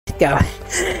Go.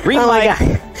 Green Oh light. my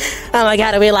god. Oh my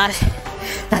god, are we live?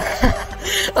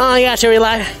 Oh my gosh, are we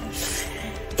live?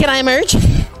 Can I emerge?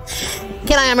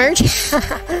 Can I emerge?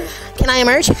 Can I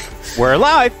emerge? We're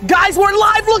live. Guys, we're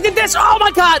live. Look at this. Oh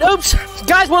my god. Oops.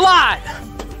 Guys, we're live.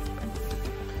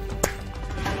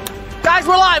 Guys,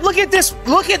 we're live. Look at this.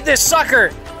 Look at this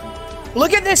sucker.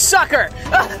 Look at this sucker.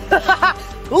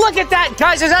 Look at that.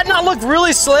 Guys, does that not look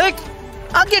really slick?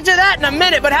 I'll get to that in a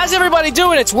minute, but how's everybody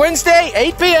doing? It's Wednesday,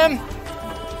 8 p.m.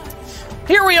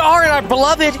 Here we are in our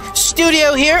beloved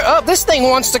studio here. Oh, this thing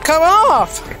wants to come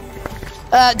off.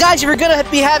 Guys, if you're going to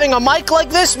be having a mic like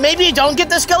this, maybe you don't get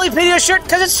the Skellypedia shirt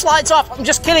because it slides off. I'm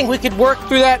just kidding. We could work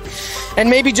through that and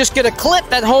maybe just get a clip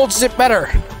that holds it better.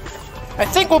 I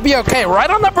think we'll be okay. Right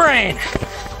on the brain.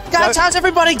 Guys, how's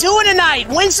everybody doing tonight?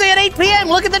 Wednesday at 8 p.m.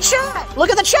 Look at the chat. Look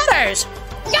at the chatters.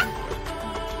 Yeah.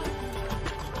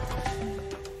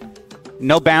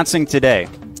 No bouncing today.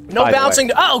 No bouncing.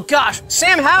 Oh, gosh.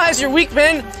 Sam, how has your week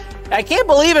been? I can't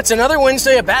believe it's another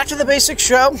Wednesday, a Back to the Basics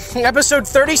show, episode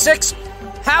 36.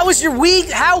 How is your week?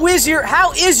 How is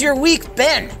your week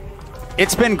been?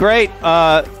 It's been great.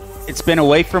 It's been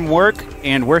away from work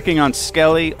and working on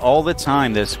Skelly all the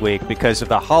time this week because of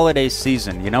the holiday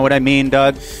season. You know what I mean,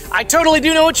 Doug? I totally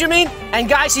do know what you mean. And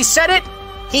guys, he said it.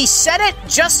 He said it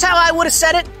just how I would have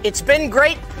said it. It's been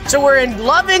great. So we're in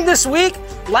loving this week.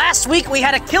 Last week we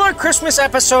had a killer Christmas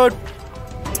episode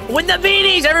with the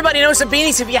Beanies. Everybody knows the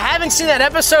Beanies. If you haven't seen that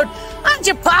episode, why don't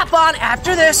you pop on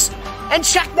after this and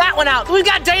check that one out. We've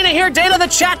got Dana here, Dana the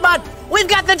chatbot. We've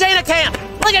got the Dana cam.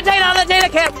 Look at Dana on the Dana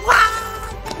cam.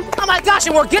 Wow. Oh my gosh,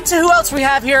 and we'll get to who else we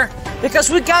have here because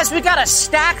we got a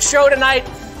stack show tonight.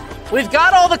 We've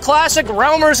got all the classic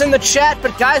Realmers in the chat,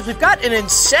 but guys, we've got an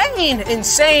insane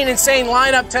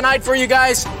lineup tonight for you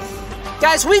guys.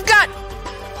 Guys, we've got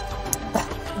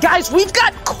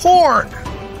Korn.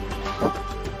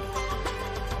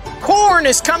 Korn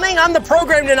is coming on the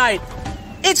program tonight.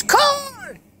 It's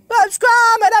Korn. We've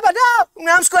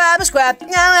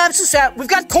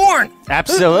got Korn.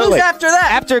 Absolutely. Who's after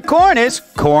that? After Korn is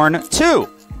Korn 2.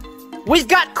 We've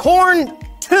got Korn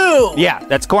 2. Yeah,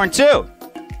 that's Korn 2.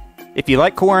 If you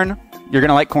like Korn, you're going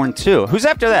to like Korn 2. Who's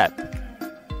after that?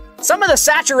 Some of the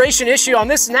saturation issue on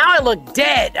this, now I look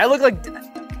dead. I look like...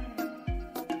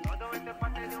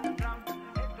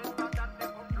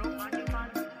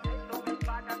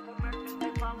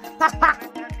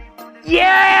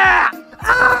 Yeah!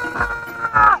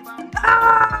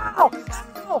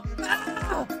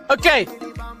 Okay.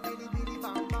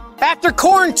 After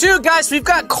Korn 2, guys, we've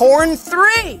got Korn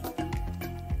 3.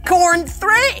 Korn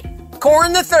 3.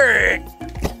 Korn the Third.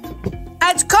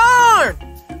 That's Korn.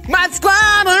 It's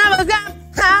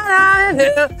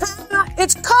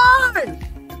Korn.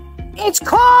 It's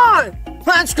Korn.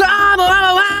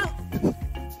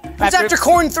 Who's after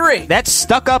Korn 3? That's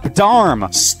Stuck Up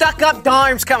Darm. Stuck Up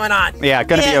Darm's coming on. Yeah,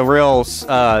 gonna be a real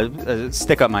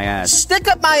stick up my ass. Stick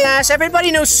Up My Ass. Everybody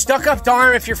knows Stuck Up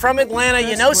Darm. If you're from Atlanta,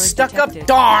 you know Stuck Up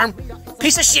Darm.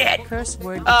 Piece of shit.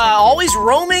 Always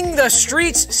roaming the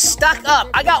streets, stuck up.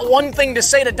 I got one thing to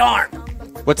say to Darm.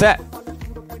 What's that?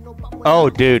 Oh,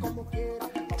 dude.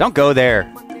 Don't go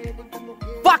there.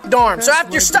 Fuck Darm. So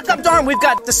after Stuck Up Darm, we've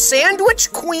got the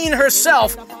sandwich queen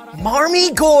herself,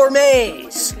 Marmy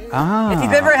Gourmets. Ah. If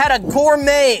you've ever had a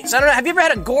gourmets, I don't know, have you ever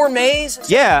had a gourmets?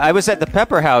 Yeah, I was at the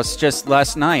Pepper House just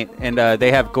last night, and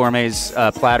they have gourmets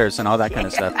platters and all that kind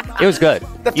of stuff. It was good.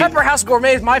 The Pepper House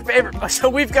Gourmet is my favorite. So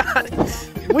we've got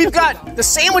the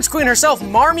sandwich queen herself,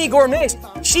 Marmy Gourmets.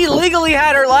 She legally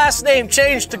had her last name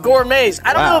changed to Gourmets.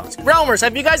 I don't know if Realmers,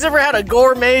 have you guys ever had a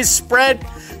gourmet spread?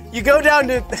 You go down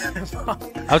to...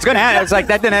 I was going to ask, I was like,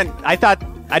 I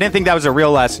didn't think that was a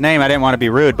real last name. I didn't want to be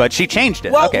rude, but she changed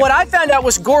it. Well, okay. What I found out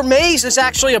was gourmets is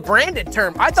actually a branded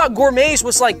term. I thought gourmets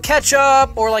was like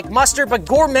ketchup or like mustard, but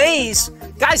gourmets,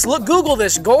 guys, Google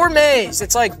this, gourmets.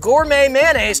 It's like gourmet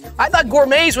mayonnaise. I thought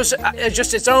gourmets was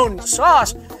just its own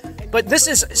sauce. But this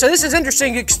is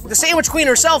interesting. The sandwich queen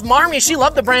herself, Marmy, she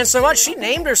loved the brand so much, she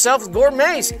named herself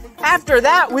Gourmets. After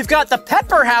that, we've got the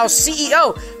Pepper House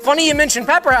CEO. Funny you mentioned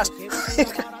Pepper House.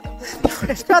 We've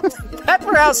got the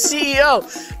Pepper House CEO,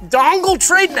 Dongle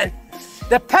Tradman.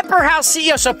 The Pepper House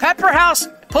CEO. So Pepper House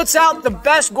puts out the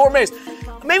best gourmets.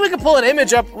 Maybe we could pull an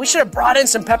image up. We should have brought in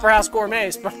some Pepper House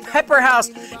gourmets. But Pepper House,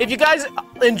 if you guys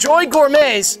enjoy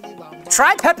gourmets,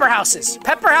 try Pepper Houses.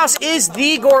 Pepper House is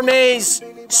the gourmets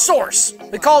source.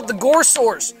 They call it the Gore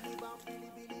Source.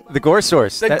 The Gore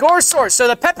Source. The Gore Source. So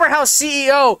the Pepper House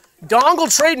CEO, Dongle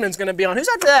Tradman's going to be on. Who's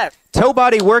after that? Toe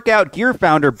Body Workout Gear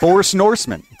founder, Boris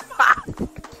Norseman.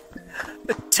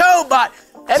 The toe body.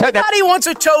 Everybody wants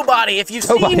a toe body. If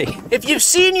you've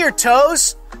seen your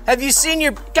toes, Have you seen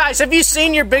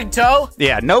your big toe?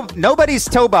 Yeah, nobody's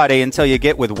toe body until you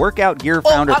get with Workout Gear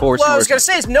founder Boris. What I was gonna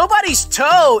say is nobody's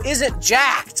toe isn't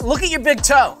jacked. Look at your big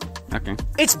toe. Okay.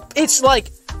 It's like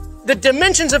the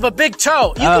dimensions of a big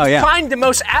toe. You can find the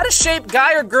most out of shape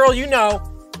guy or girl you know.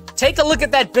 Take a look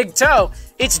at that big toe.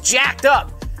 It's jacked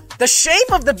up. The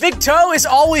shape of the big toe is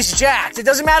always jacked. It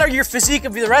doesn't matter your physique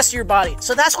of the rest of your body.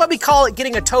 So that's why we call it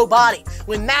getting a toe body.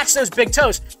 We match those big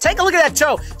toes. Take a look at that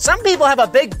toe. Some people have a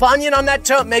big bunion on that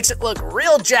toe. It makes it look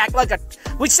real jacked.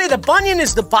 We'd say the bunion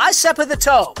is the bicep of the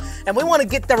toe. And we want to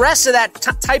get the rest of that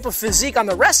type of physique on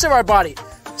the rest of our body.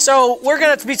 So we're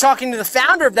going to be talking to the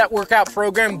founder of that workout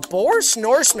program, Boris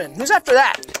Norseman. Who's after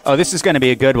that? Oh, this is going to be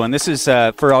a good one. This is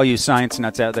for all you science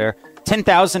nuts out there.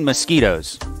 10,000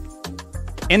 mosquitoes.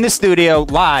 In the studio,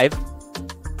 live.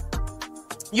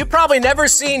 You've probably never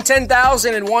seen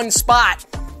 10,000 in one spot.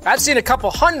 I've seen a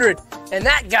couple hundred, and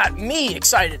that got me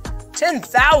excited.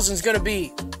 10,000 is going to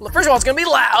be, first of all, it's going to be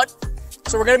loud,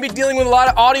 so we're going to be dealing with a lot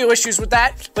of audio issues with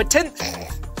that. But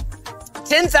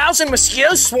 10,000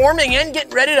 mosquitoes swarming in,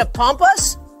 getting ready to pump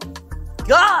us?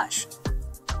 Gosh.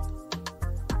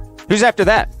 Who's after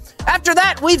that? After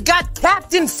that, we've got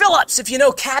Captain Phillips, if you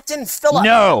know Captain Phillips.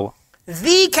 No.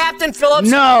 The Captain Phillips.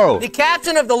 No. The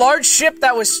captain of the large ship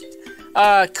that was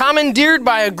commandeered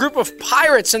by a group of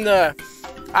pirates in the,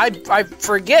 I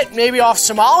forget, maybe off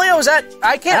Somalia? Was that?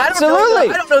 Absolutely.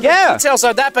 I don't know the details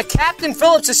of that, but Captain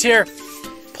Phillips is here,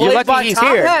 played by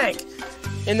Tom Hanks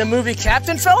in the movie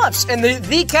Captain Phillips. And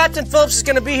the Captain Phillips is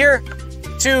going to be here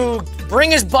to bring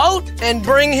his boat and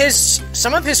bring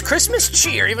some of his Christmas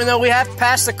cheer, even though we have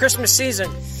passed the Christmas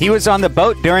season. He was on the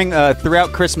boat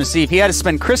throughout Christmas Eve. He had to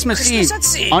spend Christmas Eve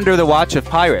under the watch of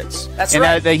pirates. That's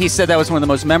right. And he said that was one of the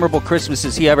most memorable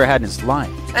Christmases he ever had in his life.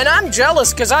 And I'm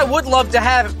jealous because I would love to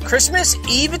have Christmas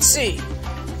Eve at sea.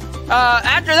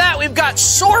 After that, we've got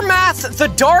Sormath, the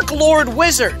Dark Lord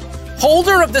Wizard,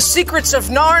 holder of the secrets of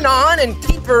Narnon and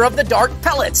keeper of the Dark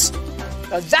Pellets.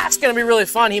 That's going to be really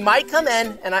fun. He might come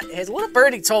in, and his little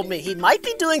birdie told me he might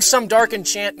be doing some dark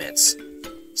enchantments.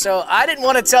 So I didn't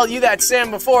want to tell you that,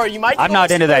 Sam, before. I'm not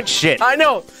into that shit. I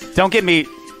know. Don't get me...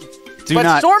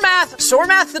 But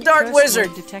Sormath the Dark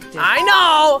Wizard. Detective. I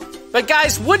know. But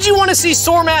guys, would you want to see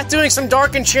Sormath doing some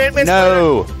dark enchantments?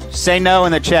 No. Say no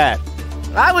in the chat.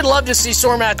 I would love to see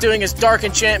Sormath doing his dark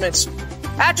enchantments.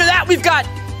 After that, we've got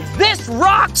This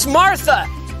Rocks Martha.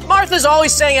 Martha's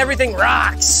always saying everything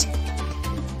rocks.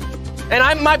 And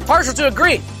I'm partial to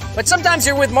agree. But sometimes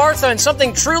you're with Martha and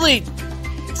something truly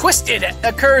twisted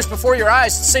occurs before your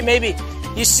eyes. Say maybe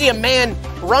you see a man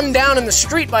run down in the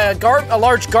street by a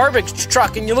large garbage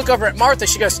truck, and you look over at Martha.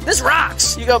 She goes, "This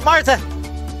rocks." You go, "Martha,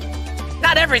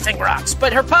 not everything rocks."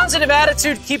 But her positive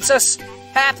attitude keeps us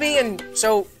happy, and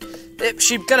so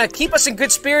she's going to keep us in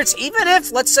good spirits, even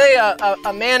if, let's say,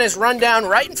 a man is run down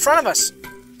right in front of us.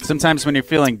 Sometimes when you're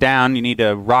feeling down, you need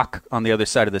a rock on the other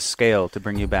side of the scale to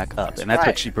bring you back up, and that's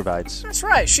what she provides. That's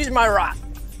right. She's my rock.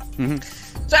 Mm-hmm.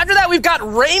 So after that, we've got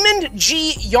Raymond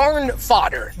G.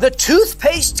 Yarnfodder, the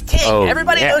Toothpaste King. Oh,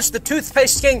 Everybody knows the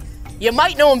Toothpaste King. You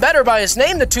might know him better by his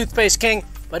name, the Toothpaste King,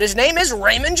 but his name is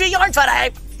Raymond G.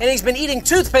 Yarnfodder, and he's been eating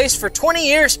toothpaste for 20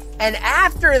 years, and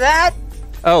after that...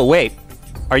 Oh, wait.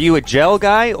 Are you a gel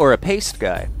guy or a paste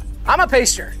guy? I'm a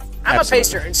paster. I'm Absolutely. a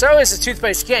paster, and so is the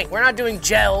Toothpaste King. We're not doing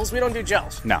gels. We don't do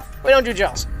gels. No. We don't do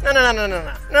gels.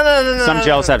 No. Some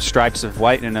gels have stripes of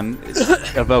white in them,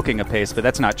 evoking a paste, but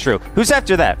that's not true. Who's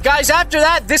after that? Guys, after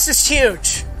that, this is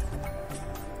huge.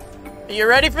 Are you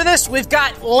ready for this? We've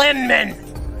got Linman.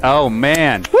 Oh,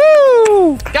 man.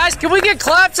 Woo! Guys, can we get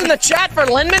claps in the chat for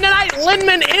Linman tonight?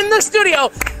 Linman in the studio.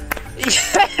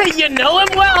 You know him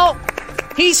well.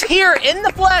 He's here in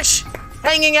the flesh,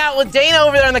 hanging out with Dana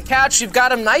over there on the couch. You've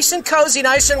got him nice and cozy,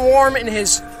 nice and warm in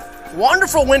his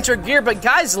wonderful winter gear. But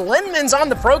guys, Linman's on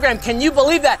the program. Can you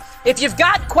believe that? If you've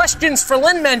got questions for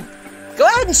Linman, go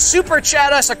ahead and super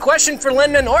chat us a question for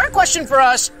Linman or a question for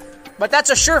us. But that's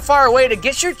a surefire way to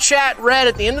get your chat read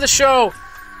at the end of the show.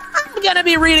 I'm going to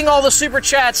be reading all the super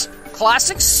chats,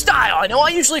 classic style. I know I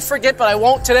usually forget, but I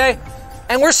won't today.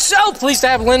 And we're so pleased to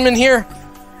have Linman here.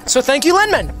 So thank you,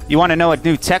 Linman. You want to know a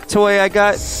new tech toy I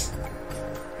got,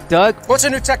 Doug? What's a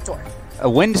new tech toy? A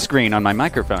windscreen on my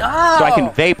microphone. Oh. So I can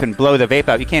vape and blow the vape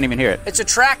out. You can't even hear it. It's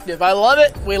attractive. I love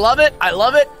it. We love it. I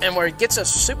love it. And where it gets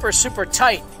us super, super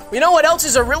tight. You know what else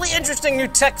is a really interesting new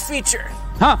tech feature?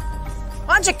 Huh.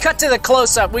 Why don't you cut to the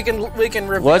close-up? We can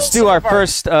reveal. Well, let's do our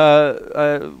first,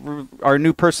 our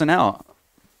new personnel.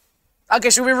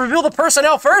 Okay, should we reveal the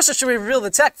personnel first, or should we reveal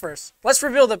the tech first? Let's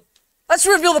reveal the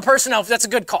personnel. That's a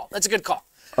good call.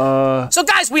 So,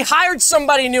 guys, we hired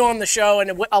somebody new on the show,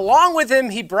 and along with him,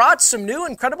 he brought some new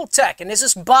incredible tech, and this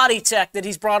is body tech that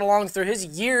he's brought along through his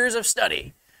years of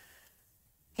study.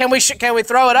 Can we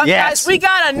throw it up, yes. guys? We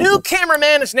got a new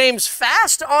cameraman. His name's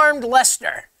Fast Armed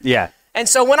Lester. Yeah. And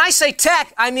so when I say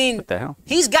tech, I mean What the hell?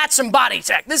 he's got some body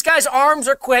tech. This guy's arms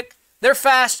are quick. They're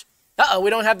fast. Uh-oh, we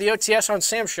don't have the OTS on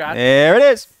Sam's shot. There it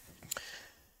is.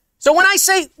 So when I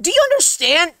say, do you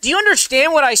understand? Do you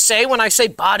understand what I say when I say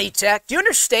body tech? Do you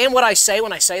understand what I say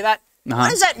when I say that? Uh-huh. What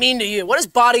does that mean to you? What does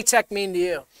body tech mean to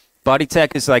you? Body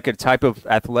tech is like a type of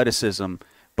athleticism,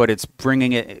 but it's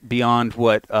bringing it beyond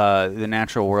what the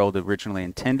natural world originally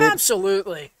intended.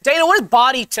 Absolutely. Dana, what does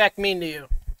body tech mean to you?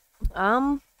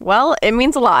 Well, it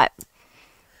means a lot.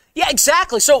 Yeah,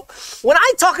 exactly. So when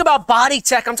I talk about body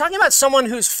tech, I'm talking about someone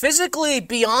who's physically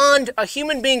beyond a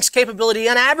human being's capability,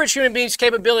 an average human being's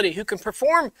capability, who can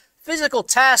perform physical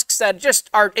tasks that just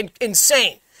are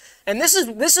insane. And this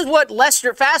is what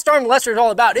Lester, Fast Armed Lester, is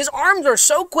all about. His arms are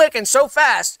so quick and so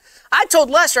fast. I told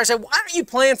Lester, I said, why aren't you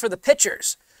playing for the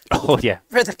pitchers? Oh, yeah.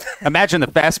 Imagine the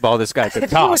fastball this guy could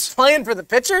If he was toss. playing for the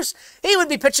pitchers, he would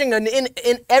be pitching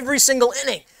in every single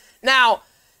inning. Now,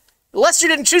 Lester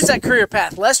didn't choose that career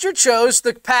path. Lester chose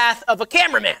the path of a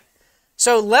cameraman.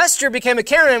 So Lester became a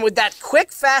cameraman with that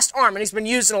quick, fast arm, and he's been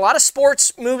used in a lot of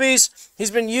sports movies.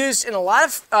 He's been used in a lot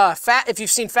of if you've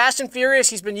seen Fast and Furious,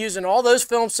 he's been used in all those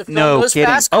films to film those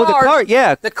fast cars. Oh, the car,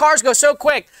 yeah. The cars go so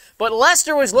quick. But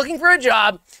Lester was looking for a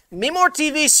job. Me More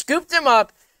TV scooped him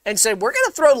up and said, we're going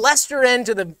to throw Lester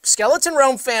into the Skeleton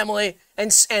Realm family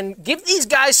and give these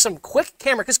guys some quick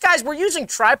camera. Because, guys, we're using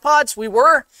tripods.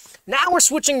 Now we're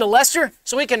switching to Lester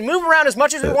so we can move around as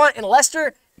much as we want, and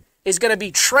Lester is going to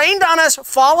be trained on us,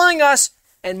 following us,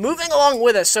 and moving along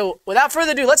with us. So without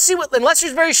further ado, let's see and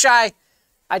Lester's very shy.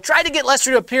 I tried to get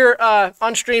Lester to appear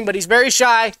on stream, but he's very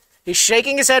shy. He's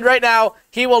shaking his head right now.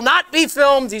 He will not be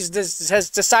filmed. He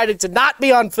has decided to not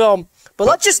be on film. But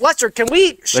Lester, can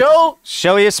we show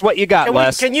us what you got,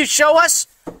 Les. Can you show us?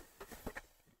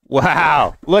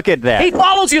 Wow, look at that. He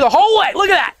follows you the whole way. Look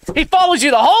at that. He follows you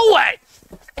the whole way.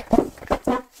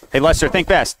 Hey, Lester, think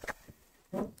fast.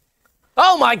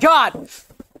 Oh, my God.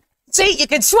 See, you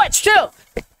can switch, too.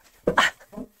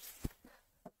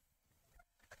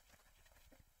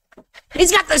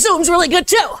 He's got the zooms really good,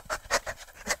 too.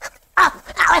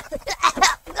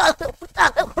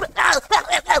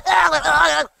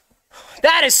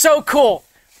 That is so cool.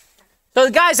 So,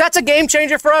 guys, that's a game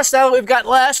changer for us now that we've got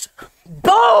Les.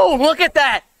 Boom! Look at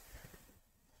that.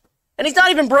 And he's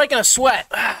not even breaking a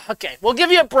sweat. Okay, we'll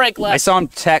give you a break, Les. I saw him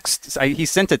text. He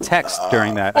sent a text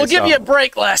during that. We'll give you a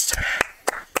break, Les.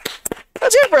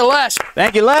 That's it for Les.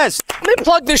 Thank you, Les. Let me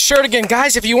plug this shirt again.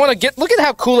 Guys, if you want to look at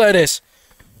how cool that is.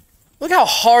 Look how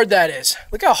hard that is.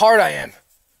 Look how hard I am.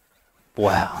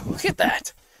 Wow. Look at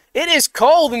that. It is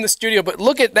cold in the studio, but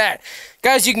look at that.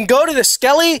 Guys, you can go to the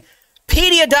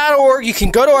skellypedia.org. You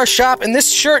can go to our shop, and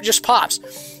this shirt just pops.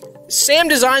 Sam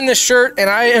designed this shirt, and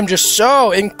I am just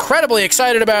so incredibly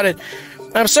excited about it.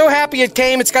 I'm so happy it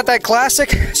came. It's got that classic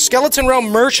Skeleton Realm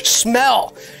merch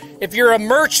smell. If you're a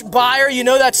merch buyer, you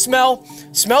know that smell.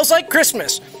 Smells like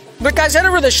Christmas. But guys, head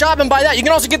over to the shop and buy that. You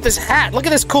can also get this hat. Look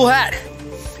at this cool hat.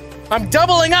 I'm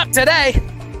doubling up today.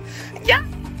 Yeah.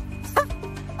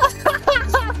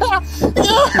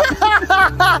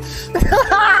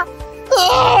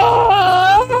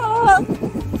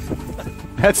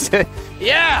 That's it.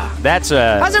 Yeah. How's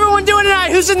How's everyone doing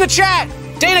tonight? Who's in the chat?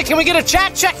 Dana, can we get a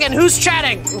chat check-in? Who's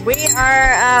chatting? We've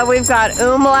got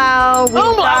Umlau.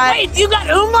 Wait, you got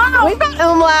Umlau? We've got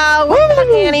Umlau. We've got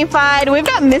Annified. We've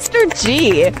got Mr.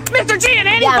 G. Mr. G and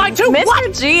Annified too? Mr.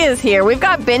 What? G is here. We've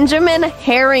got Benjamin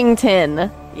Harrington.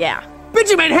 Yeah.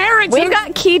 Benjamin Harrington? We've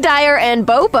got Key Dyer and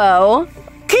Bobo.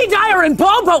 Key Dyer and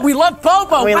Bobo. We love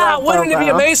Bobo. We Wow, love wouldn't it be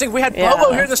Bobo. amazing if we had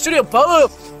Bobo here in the studio?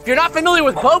 Bobo, if you're not familiar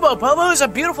with Bobo, Bobo is a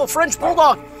beautiful French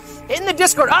bulldog. In the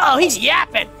Discord. Uh-oh, he's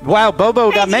yapping. Wow,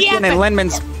 Bobo got He's mentioned in yapping.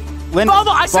 Linman's. Bobo,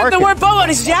 I said the word Bobo and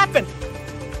he's yapping.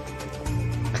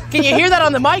 Can you hear that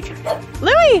on the mic?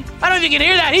 Louis. I don't know if you can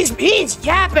hear that. He's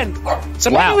yapping. So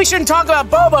maybe Wow. we shouldn't talk about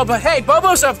Bobo, but hey,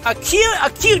 Bobo's a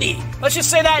cutie. Let's just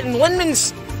say that in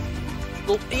Linman's,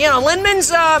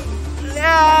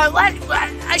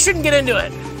 I shouldn't get into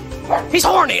it. He's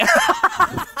horny.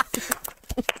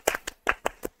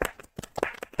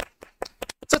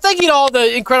 So thank you to all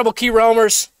the incredible Key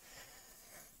Roamers.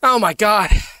 Oh my God.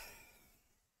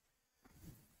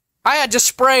 I had to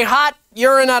spray hot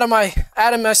urine out of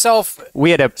myself.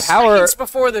 We had a power seconds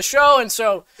before the show, and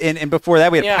so and before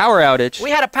that we had power outage.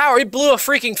 we had a power. We blew a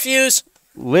freaking fuse.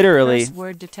 Literally,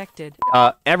 Word detected.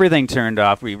 everything turned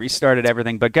off. We restarted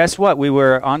everything, but guess what? We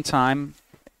were on time.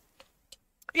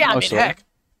 Yeah, I mean, mostly. heck.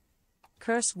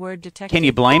 Curse word detected. Can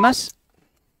you blame us?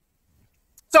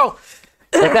 So,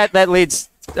 But that leads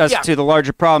us Yeah. to the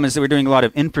larger problem is that we're doing a lot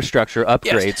of infrastructure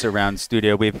upgrades around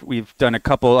studio. We've done a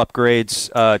couple upgrades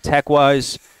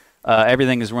tech-wise.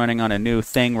 Everything is running on a new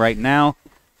thing right now.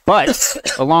 But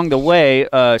along the way,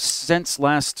 since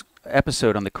last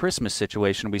episode on the Christmas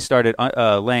situation, we started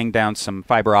laying down some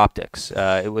fiber optics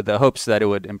with the hopes that it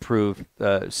would improve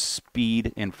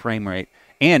speed and frame rate.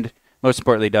 And most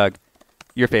importantly, Doug,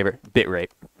 your favorite, bit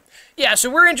rate. yeah, so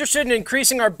we're interested in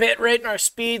increasing our bit rate and our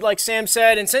speed, like Sam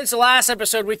said. And since the last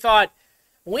episode, we thought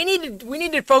we need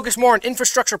to focus more on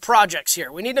infrastructure projects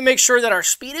here. We need to make sure that our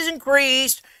speed is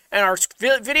increased and our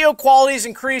video quality is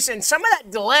increased. And some of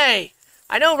that delay,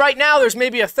 I know right now there's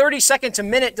maybe a 30-second to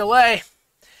minute delay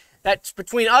that's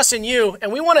between us and you,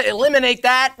 and we want to eliminate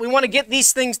that. We want to get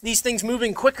these things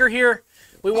moving quicker here.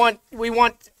 We want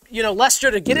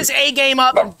Lester to get his A game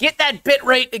up and get that bit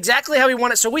rate exactly how we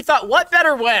want it. So we thought, what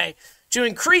better way to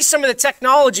increase some of the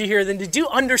technology here than to do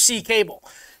undersea cable?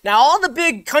 Now, all the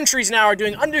big countries now are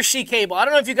doing undersea cable. I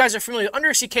don't know if you guys are familiar with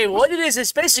undersea cable. What it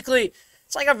is basically,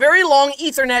 it's like a very long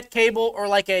Ethernet cable or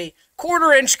like a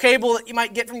 1/4-inch cable that you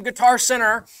might get from Guitar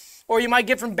Center or you might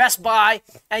get from Best Buy,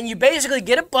 and you basically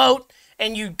get a boat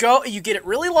and you get it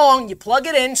really long, you plug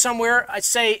it in somewhere, I'd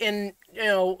say in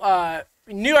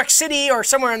New York City or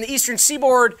somewhere on the eastern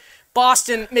seaboard,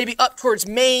 Boston, maybe up towards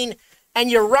Maine, and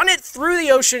you run it through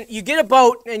the ocean. You get a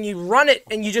boat and you run it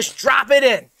and you just drop it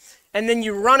in, and then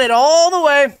you run it all the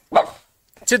way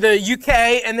to the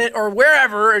UK and then or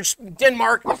wherever, or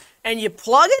Denmark, and you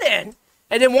plug it in,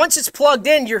 and then once it's plugged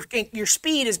in, your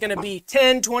speed is going to be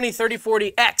 10, 20, 30,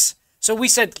 40x. So we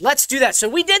said, let's do that. So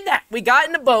we did that. We got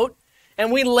in the boat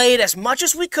and we laid as much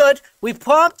as we could. We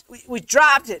pumped, we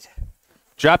dropped it.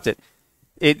 Dropped it.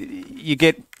 You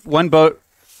get one boat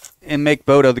and make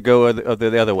Bodo go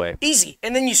the other way. Easy.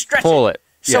 And then you stretch Pull it.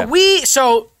 So Yeah.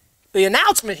 So the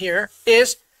announcement here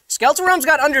is Skeletal Realms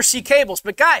got undersea cables,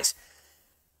 but guys,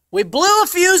 we blew a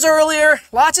fuse earlier.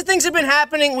 Lots of things have been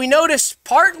happening. We noticed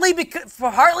partly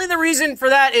the reason for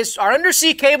that is our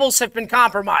undersea cables have been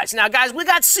compromised. Now, guys, we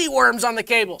got sea worms on the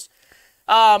cables.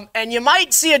 And you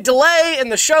might see a delay in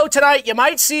the show tonight. You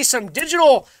might see some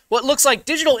what looks like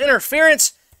digital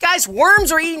interference. Guys,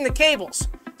 worms are eating the cables.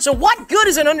 So what good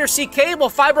is an undersea cable,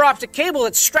 fiber optic cable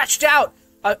that's stretched out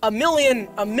a million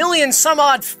some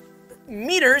odd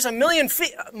meters, a million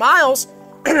miles?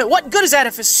 What good is that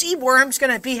if a sea worm's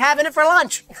going to be having it for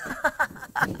lunch?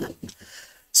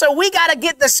 So we got to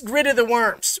get rid of the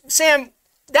worms. Sam,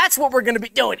 that's what we're going to be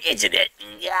doing, isn't it?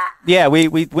 Yeah. Yeah, we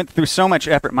went through so much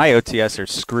effort. My OTS are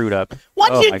screwed up.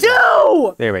 What'd you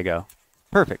do? There we go.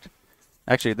 Perfect.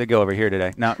 Actually, they go over here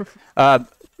today. Now,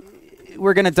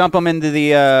 we're going to dump them into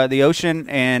the ocean,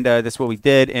 and that's what we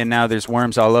did, and now there's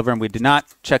worms all over them. We did not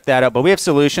check that out, but we have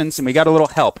solutions, and we got a little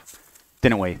help,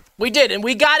 didn't we? We did, and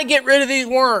we got to get rid of these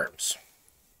worms.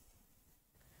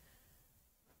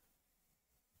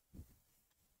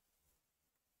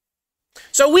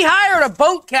 So we hired a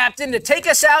boat captain to take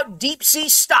us out deep sea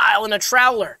style in a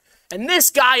trawler. And this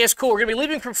guy is cool. We're going to be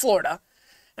leaving from Florida.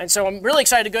 And so I'm really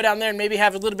excited to go down there and maybe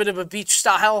have a little bit of a beach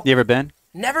style. You ever been?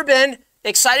 Never been.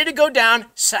 Excited to go down,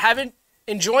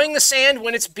 enjoying the sand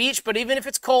when it's beach, but even if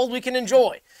it's cold, we can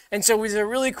enjoy. And so he's a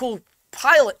really cool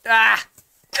pilot.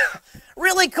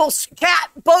 Really cool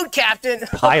boat captain.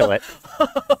 Pilot.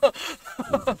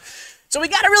 So we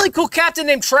got a really cool captain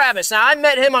named Travis. Now, I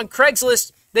met him on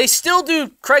Craigslist. They still do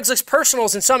Craigslist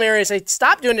personals in some areas. They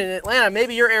stopped doing it in Atlanta,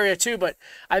 maybe your area too, but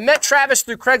I met Travis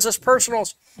through Craigslist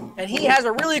personals, and he has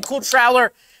a really cool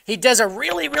trawler. He does a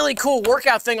really, really cool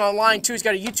workout thing online too. He's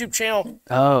got a YouTube channel.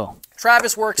 Oh.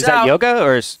 Travis works out. Is that yoga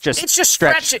or is just It's just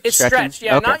stretch. It's stretch.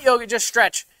 Yeah, okay. Not yoga, just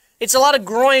stretch. It's a lot of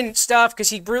groin stuff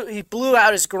because he blew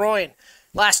out his groin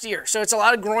last year. So it's a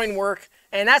lot of groin work,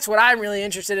 and that's what I'm really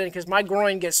interested in because my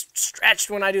groin gets stretched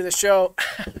when I do the show.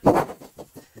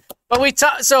 But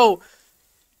talked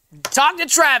to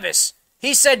Travis.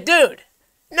 He said, dude,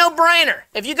 no brainer.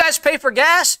 If you guys pay for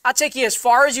gas, I'll take you as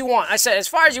far as you want. I said, as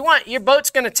far as you want? Your boat's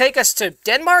going to take us to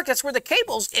Denmark? That's where the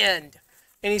cables end.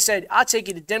 And he said, I'll take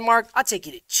you to Denmark. I'll take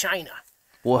you to China.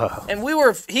 Whoa. And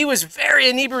he was very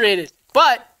inebriated.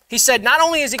 But he said, not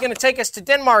only is he going to take us to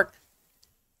Denmark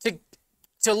to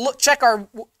check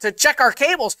our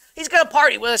cables, he's going to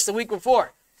party with us the week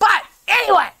before. But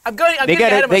anyway, I'm getting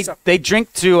ahead of myself. They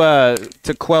drink to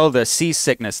quell the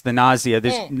seasickness, the nausea.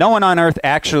 No one on Earth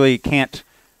actually can't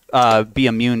be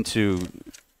immune to.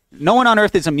 No one on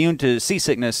Earth is immune to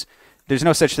seasickness. There's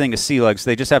no such thing as sea legs.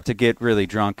 They just have to get really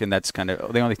drunk, and that's kind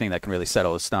of the only thing that can really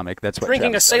settle his stomach. That's what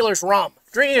drinking Travis a sailor's rum.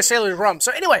 Drinking a sailor's rum.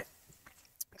 So anyway,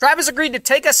 Travis agreed to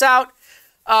take us out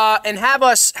and have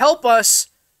us help us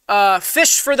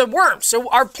fish for the worms. So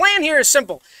our plan here is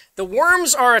simple. The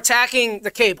worms are attacking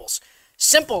the cables.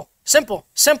 Simple, simple,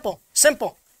 simple,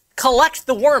 simple. Collect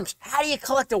the worms. How do you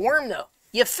collect a worm, though?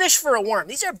 You fish for a worm.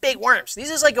 These are big worms.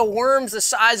 These is like a worm's the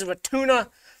size of a tuna,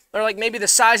 or like maybe the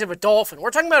size of a dolphin.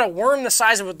 We're talking about a worm the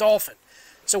size of a dolphin.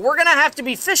 So we're going to have to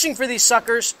be fishing for these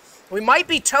suckers. We might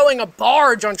be towing a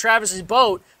barge on Travis's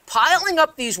boat, piling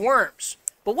up these worms.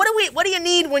 But what do you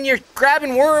need when you're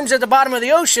grabbing worms at the bottom of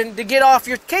the ocean to get off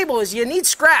your cable is you need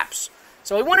scraps.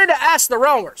 So we wanted to ask the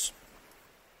roamers,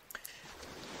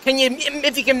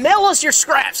 if you can mail us your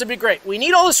scraps, it'd be great. We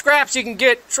need all the scraps you can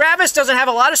get. Travis doesn't have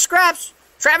a lot of scraps.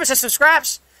 Travis has some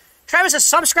scraps. Travis has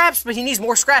some scraps, but he needs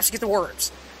more scraps to get the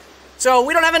worms. So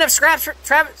we don't have enough scraps.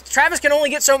 Travis can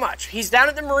only get so much. He's down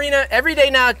at the marina every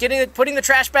day now, putting the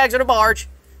trash bags on a barge.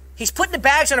 He's putting the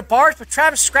bags on a barge, but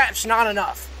Travis' scraps not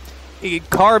enough.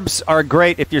 Carbs are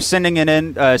great. If you're sending it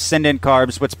in, send in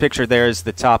carbs. What's pictured there is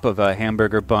the top of a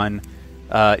hamburger bun.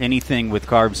 Anything with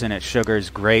carbs in it, sugar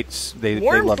is great.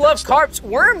 Worms love carbs.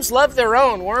 Worms love their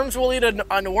own. Worms will eat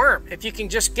a worm. If you can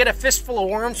just get a fistful of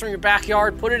worms from your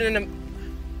backyard, put it in an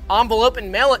envelope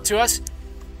and mail it to us.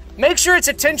 Make sure it's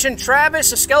attention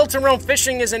Travis. A Skeleton Realm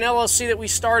Fishing is an LLC that we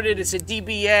started. It's a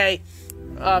DBA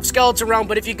of Skeleton Realm.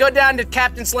 But if you go down to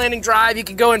Captain's Landing Drive, you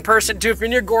can go in person too. If you're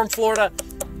near Gorham, Florida,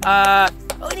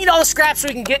 we need all the scraps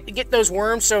we can get to get those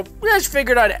worms. So we just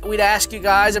figured we'd ask you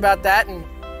guys about that. And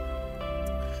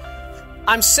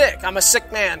I'm sick. I'm a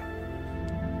sick man.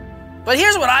 But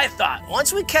here's what I thought.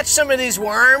 Once we catch some of these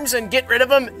worms and get rid of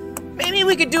them, maybe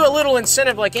we could do a little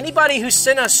incentive. Like anybody who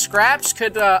sent us scraps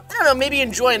could, maybe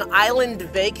enjoy an island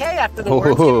vacay after the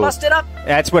worms get busted up.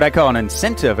 That's what I call an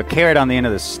incentive, a carrot on the end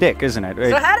of the stick, isn't it?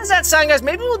 So how does that sound, guys?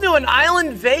 Maybe we'll do an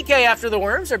island vacay after the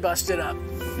worms are busted up.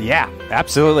 Yeah,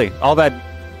 absolutely. All that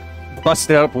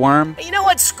busted up worm. You know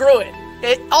what? Screw it.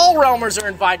 All Realmers are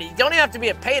invited. You don't even have to be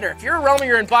a pater. If you're a Realmer,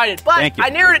 you're invited. But I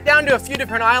narrowed it down to a few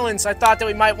different islands I thought that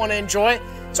we might want to enjoy.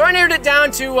 So I narrowed it down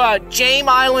to Jame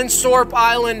Island, Sorp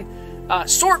Island,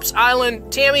 Sorp's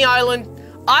Island, Tammy Island,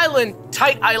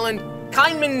 Tight Island,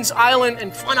 Kindman's Island,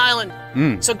 and Fun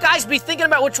Island. So guys, be thinking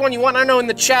about which one you want. I don't know in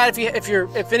the chat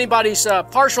if anybody's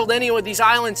partial to any of these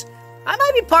islands. I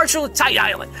might be partial to Tight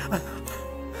Island.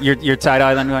 Your Tight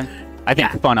Island one? I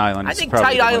think Fun Island is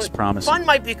probably the most promising. Fun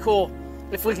might be cool.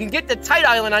 If we can get the Tight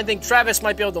Island, I think Travis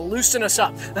might be able to loosen us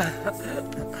up.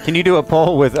 Can you do a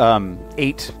poll with 8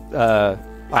 options?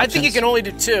 I think you can only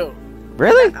do 2.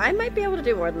 Really? I might be able to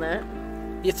do more than that.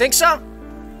 You think so?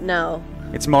 No.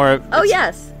 It's more...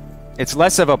 yes. It's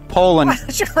less of a poll and...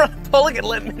 Look at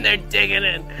Lim in there digging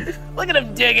in. Look at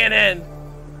him digging in.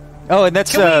 Oh, and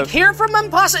that's... Can we hear from him,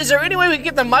 possibly? Is there any way we can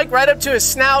get the mic right up to his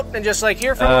snout and just,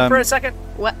 hear from him for a second?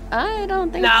 What? I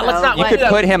don't think so. Nah, let's not. You could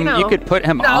put him. You could put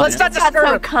him on. No, let's not disturb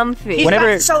him. So comfy.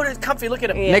 He's so comfy. Look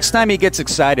at him. Yeah. Next time he gets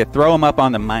excited, throw him up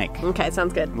on the mic. Okay,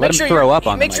 sounds good. Let him throw up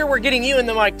on the mic. Make sure we're getting you in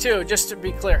the mic, too, just to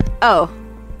be clear. Oh.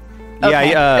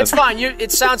 Okay. Yeah, it's fine.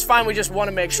 It sounds fine. We just want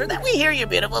to make sure that we hear your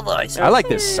beautiful voice. I like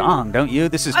this song, don't you?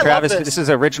 This is Travis. This is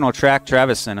original track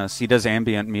Travis sent us. He does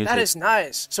ambient music. That is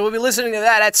nice. So we'll be listening to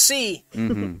that at sea.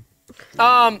 Mm-hmm.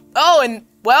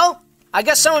 I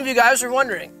guess some of you guys are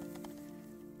wondering,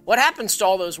 what happens to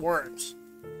all those worms?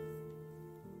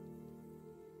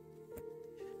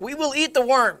 We will eat the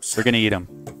worms. We're gonna eat them.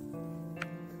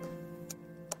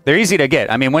 They're easy to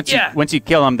get. I mean, once you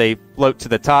kill them, they float to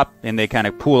the top and they kind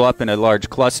of pool up in a large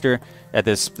cluster at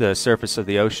the surface of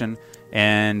the ocean.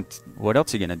 And what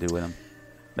else are you gonna do with them?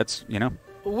 That's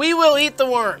We will eat the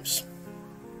worms.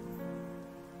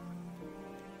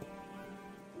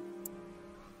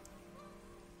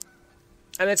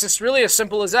 And it's just really as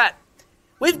simple as that.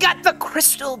 We've got the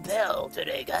crystal bell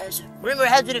today, guys. Rumor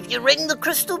has it if you ring the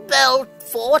crystal bell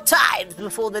 4 times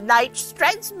before the night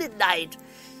strikes midnight,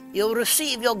 you'll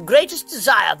receive your greatest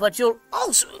desire, but you'll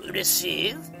also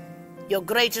receive your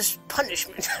greatest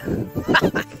punishment.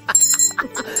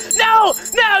 No,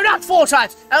 not 4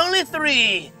 times. Only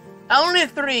 3. Only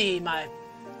 3, my...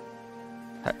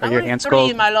 Are your hands 3,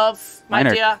 cold? my love, my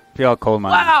dear. Feel cold,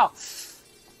 mine. Wow.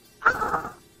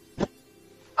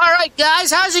 All right,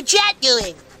 guys, how's the chat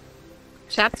doing?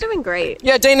 Chat's doing great.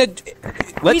 Yeah, Dana.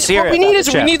 Let's hear it. We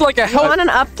need like a health. You want an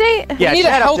update? Yeah, we need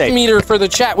a health update. meter for the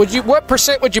chat. What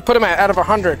percent would you put him at out of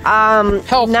 100?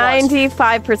 Health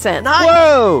 95%.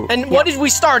 Whoa! And what did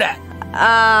we start at?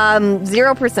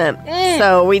 0%.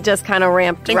 So we just kind of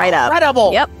ramped right up.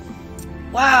 Incredible. Yep.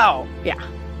 Wow. Yeah.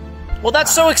 Well,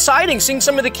 that's so exciting, seeing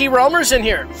some of the key Realmers in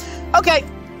here. Okay.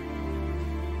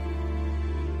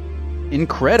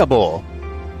 Incredible.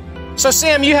 So,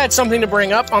 Sam, you had something to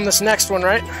bring up on this next one,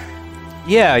 right?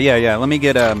 Yeah. Let me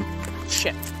get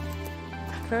Shit.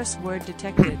 Curse word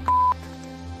detected.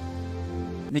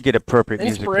 Let me get appropriate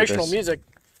music for Inspirational this. music.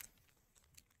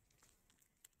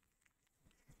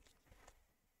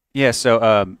 Yeah.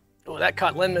 So Oh, that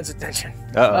caught Lindman's attention.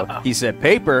 he said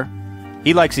paper.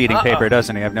 He likes eating paper,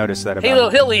 doesn't he? I've noticed that about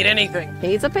him. He'll eat anything.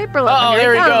 He's a paper lover. Oh,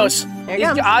 Here there he comes. goes. There he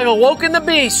comes. I've awoken the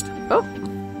beast. Oh,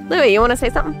 Louie, you want to say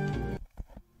something?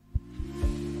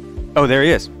 Oh, there he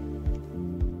is.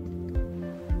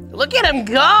 Look at him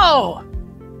go.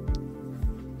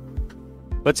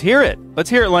 Let's hear it. Let's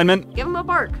hear it, Lyman. Give him a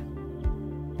bark.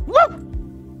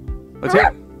 Let's hear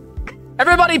it.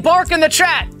 Everybody bark in the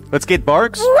chat. Let's get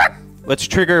barks. Let's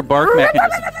trigger bark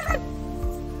mechanism.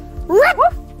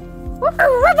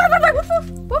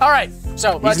 All right,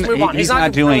 so let's move on. He's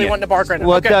not doing really it. wanting to bark right now.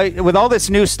 Well, Okay. with all this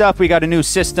new stuff, we got a new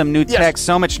system, new Yes. tech,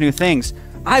 so much new things.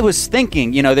 I was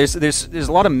thinking, there's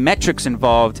a lot of metrics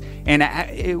involved, and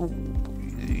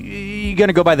you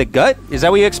gonna go by the gut? Is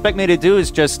that what you expect me to do?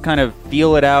 Is just kind of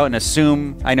feel it out and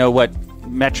assume I know what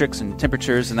metrics and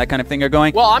temperatures and that kind of thing are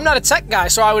going? Well, I'm not a tech guy,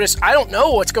 so I don't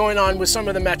know what's going on with some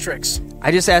of the metrics.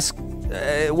 I just ask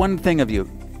one thing of you.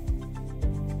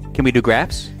 Can we do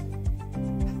graphs?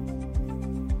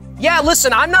 Yeah,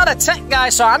 listen, I'm not a tech guy,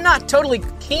 so I'm not totally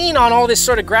keen on all this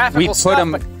sort of graphical We stuff.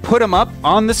 but- put them up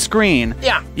on the screen.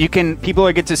 Yeah.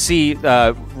 People get to see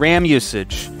RAM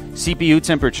usage, CPU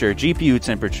temperature, GPU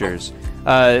temperatures,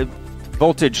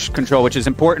 voltage control, which is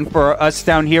important for us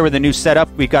down here with the new setup.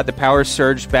 We've got the power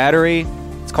surge battery.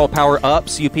 It's called Power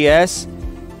Ups UPS.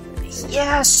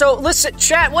 Yeah, so listen,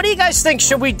 chat, what do you guys think?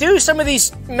 Should we do some of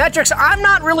these metrics? I'm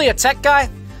not really a tech guy.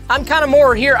 I'm kind of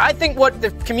more here. I think what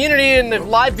the community and the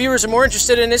live viewers are more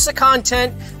interested in is the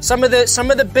content, some of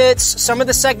the bits, some of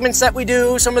the segments that we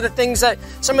do, some of the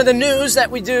news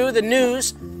that we do, the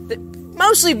news.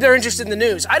 Mostly they're interested in the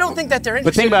news. I don't think that they're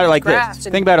interested But think about in it like graphs this.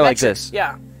 and Think about it like metrics. this.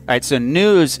 Yeah. All right, so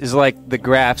news is like the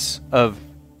graphs of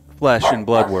flesh and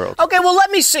blood world. Okay, well,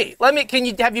 let me see.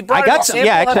 Have you brought I got an some. example?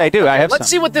 Yeah, actually, I do. I have Let's some.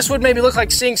 see what this would maybe look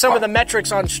like seeing some of the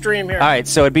metrics on stream here. All right,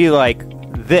 so it'd be like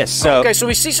this. So, Okay, so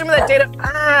we see some of that data.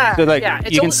 so like yeah,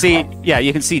 it's you can see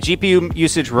GPU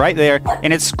usage right there,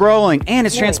 and it's scrolling, and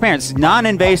it's transparent. It's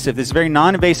non-invasive. This very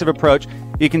non-invasive approach.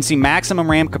 You can see maximum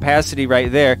RAM capacity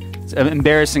right there. It's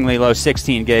embarrassingly low,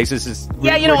 16 gigs. This is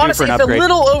Yeah, we're due honestly, for an it's a upgrade.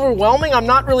 little overwhelming. I'm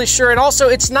not really sure. And also,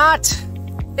 it's not.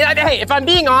 Hey, if I'm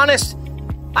being honest,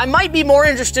 I might be more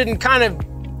interested in kind of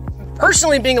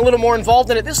personally being a little more involved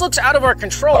in it. This looks out of our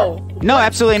control. No,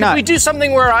 absolutely Could not. we do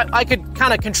something where I could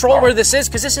kind of control where this is?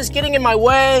 Because this is getting in my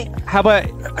way. How about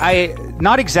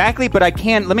not exactly, but I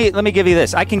can. Let me give you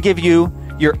this. I can give you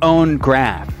your own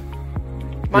graph.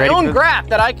 My Ready own for- graph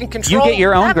that I can control. get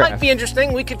your own that graph. might be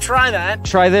interesting. We could try that.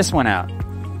 Try this one out.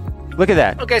 Look at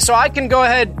that. Okay, so I can go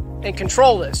ahead and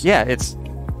control this. Yeah, it's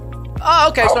Oh,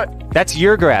 okay. So that's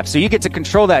your graph. So you get to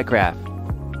control that graph.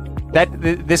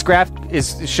 This graph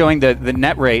is showing the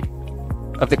net rate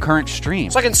of the current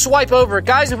stream. I can swipe over it.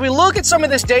 Guys, if we look at some of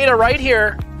this data right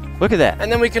here, Look at that.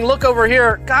 and then we can look over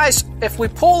here. Guys, if we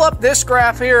pull up this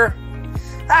graph here,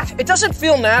 it doesn't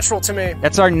feel natural to me.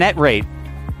 That's our net rate.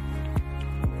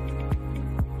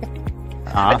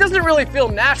 It doesn't really feel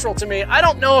natural to me. I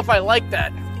don't know if I like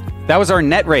that. That was our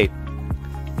net rate.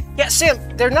 Yeah, Sam,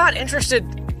 they're not interested.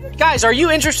 Guys, are you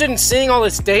interested in seeing all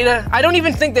this data? I don't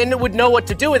even think they would know what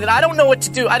to do with it. I don't know what to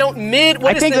do. I don't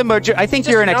I think I think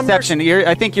you're an numbers? exception.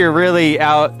 I think you're really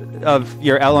out of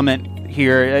your element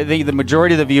here. I think the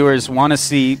majority of the viewers want to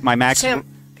see my maximum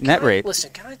net rate. Listen,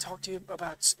 can I talk to you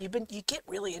about you get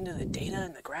really into the data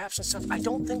and the graphs and stuff. I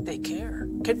don't think they care.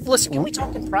 Can we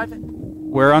talk in private?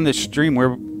 We're on the stream.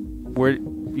 Where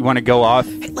you want to go off?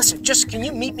 Hey, listen, can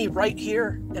you meet me right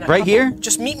here? Right here?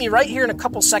 Just meet me right here in a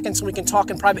couple seconds and we can talk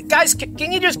in private. Guys,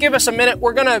 can you just give us a minute?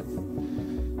 We're gonna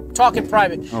talk in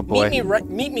private. Oh, boy.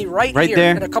 Meet me right Right here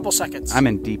there? in a couple seconds. I'm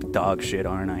in deep dog shit,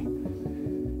 aren't I?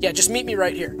 Yeah, just meet me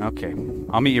right here. Okay,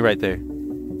 I'll meet you right there.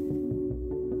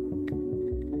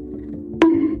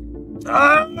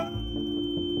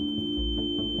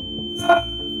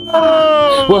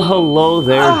 Well, hello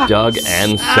there, Doug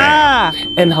and Sam.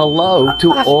 And hello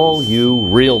to all you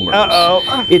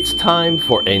realmers. It's time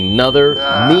for another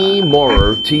Me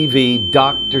Morer TV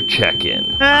Doctor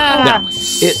Check-In. Now,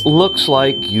 it looks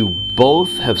like you both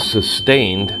have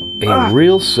sustained a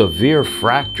real severe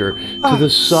fracture to the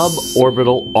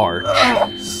suborbital arch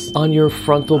on your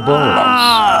frontal bones.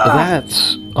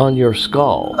 That's on your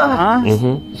skull.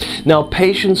 Now,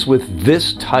 patients with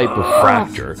this type of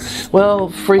fracture, well,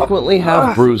 frequently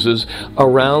have bruises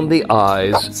around the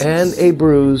eyes and a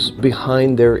bruise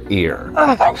behind their ear.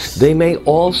 They may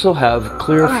also have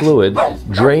clear fluid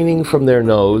draining from their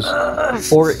nose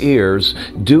or ears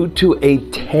due to a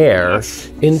tear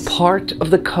in part of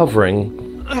the covering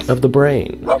of the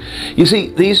brain. You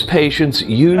see, these patients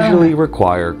usually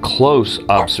require close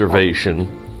observation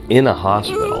in a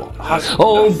hospital.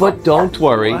 Oh, but don't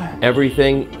worry,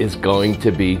 everything is going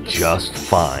to be just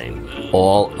fine.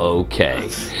 All okay.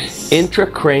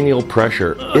 Intracranial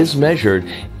pressure is measured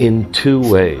in 2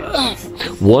 ways.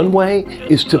 One way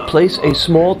is to place a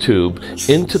small tube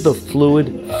into the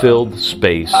fluid-filled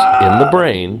space in the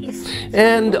brain,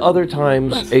 and other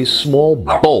times a small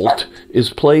bolt is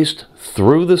placed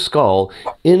through the skull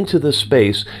into the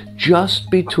space just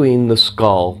between the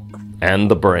skull and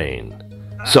the brain.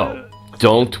 So,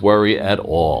 don't worry at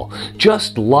all.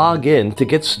 Just log in to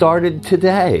get started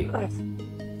today.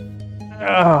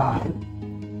 Oh,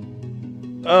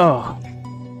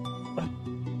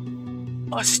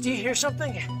 do you hear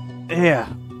something? Yeah.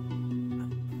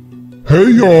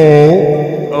 Hey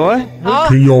y'all! What? Huh?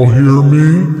 Can y'all hear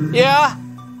me? Yeah?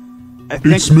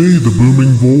 It's me, the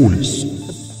booming voice.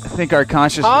 I think our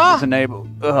consciousness is enabled.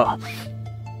 Ugh.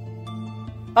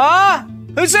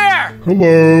 Who's there?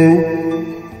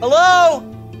 Hello. Hello?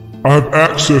 I've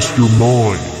accessed your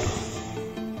mind.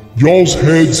 Y'all's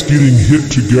heads getting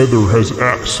hit together has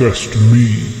accessed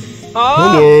me.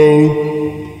 Hello.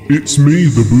 It's me,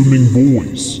 the booming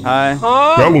voice. Hi.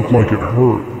 That looked like it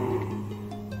hurt.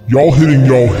 Y'all hitting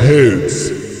y'all heads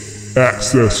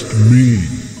accessed me.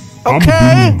 Okay.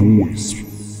 I'm the booming voice.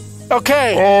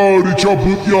 Okay. Oh, did y'all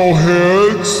boop y'all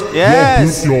heads?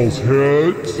 Yes. Y'all boop y'all's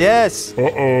heads? Yes.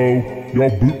 Uh-oh.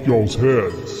 Y'all boop y'all's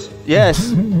heads.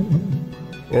 Yes.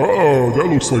 Uh-oh, that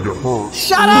looks like it hurt.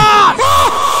 Shut up!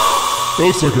 That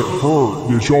looks like it hurt.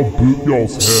 Did y'all boop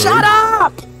y'all's heads? Shut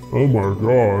up! Oh my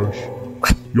gosh.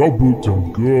 Y'all booped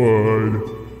him good.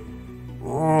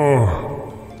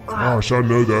 Oh, gosh, I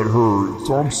know that hurts.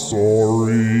 I'm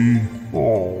sorry.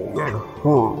 Oh, that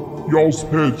hurt. Y'all's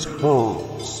heads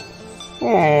hurts.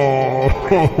 Oh,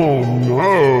 no.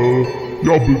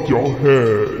 Y'all booped y'all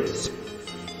heads.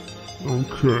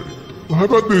 Okay. Well, how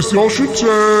about this? Y'all should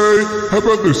take... How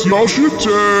about this? Y'all should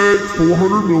take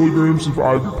 400 milligrams of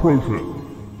ibuprofen.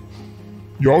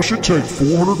 Y'all should take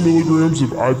 400 milligrams of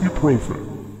ibuprofen.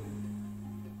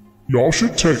 Y'all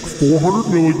should take 400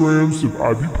 milligrams of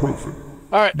ibuprofen.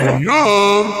 All right.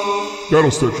 Yum!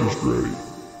 That'll set you straight.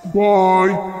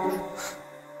 Bye.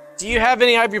 Do you have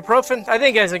any ibuprofen? I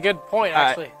think that's a good point,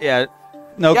 actually. Yeah.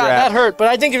 No Yeah, grab. that hurt, but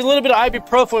I think a little bit of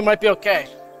ibuprofen might be okay.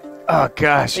 Oh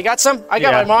gosh. You got some? I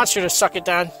got Yeah. my monster to suck it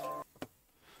down.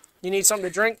 You need something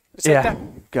to drink? Just like Yeah. that?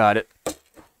 Got it.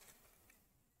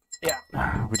 Yeah.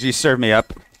 Would you serve me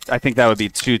up? I think that would be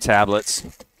 2 tablets.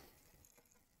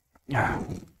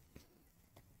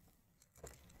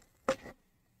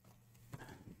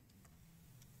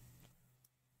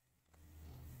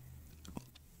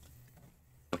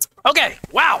 Okay.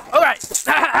 Wow. All right. It's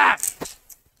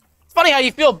funny how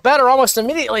you feel better almost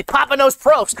immediately popping those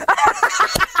probes.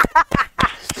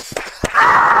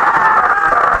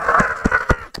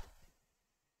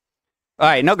 All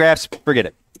right, no graphs. Forget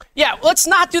it. Yeah, let's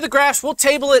not do the graphs. We'll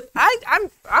table it. I'm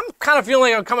kind of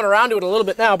feeling like I'm coming around to it a little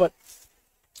bit now, but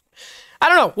I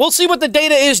don't know. We'll see what the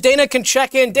data is. Dana can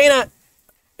check in. Dana,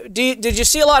 did you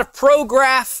see a lot of pro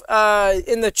graph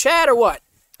in the chat or what?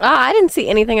 I didn't see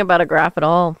anything about a graph at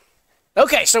all.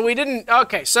 Okay, so we didn't.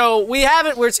 Okay, so we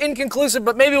haven't where it's inconclusive,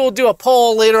 but maybe we'll do a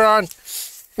poll later on.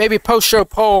 Maybe post-show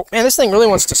poll. Man, this thing really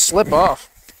wants to slip off.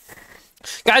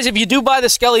 Guys, if you do buy the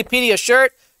Skellypedia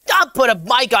shirt, don't put a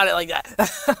mic on it like that.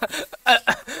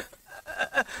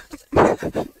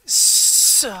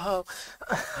 So,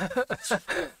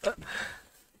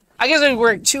 I guess I'm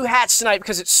wearing 2 hats tonight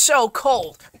because it's so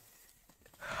cold.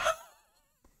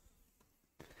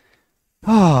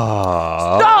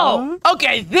 So,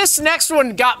 okay, this next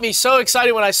one got me so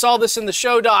excited when I saw this in the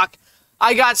show doc.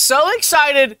 I got so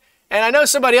excited, and I know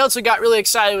somebody else who got really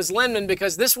excited was Linman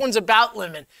because this one's about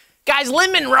Linman. Guys,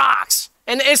 Linman rocks.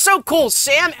 And it's so cool.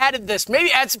 Sam added this.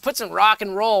 Maybe put some rock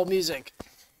and roll music.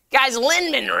 Guys,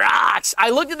 Linman rocks.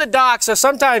 I looked at the doc, so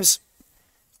sometimes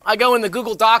I go in the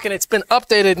Google Doc and it's been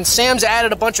updated, and Sam's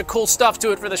added a bunch of cool stuff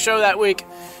to it for the show that week.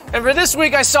 And for this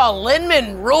week, I saw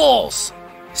Linman rules.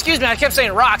 Excuse me, I kept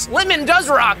saying rocks. Linman does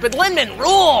rock, but Linman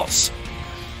rules.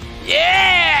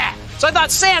 Yeah! So I thought,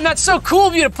 Sam, that's so cool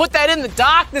of you to put that in the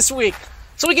doc this week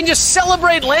so we can just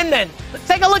celebrate Linman.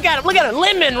 Take a look at him. Look at him.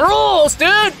 Linman rules,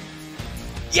 dude.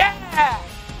 Yeah!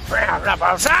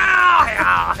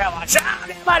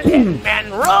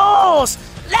 Linman rules!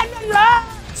 Linman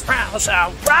rules! Proud,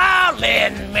 so proud.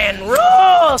 Linman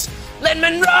rules!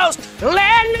 Linman rules!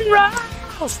 Linman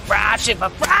rules! Proud, ship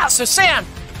of proud. So, Sam,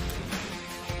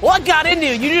 what got into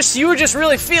you? You were just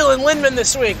really feeling Linman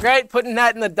this week, right? Putting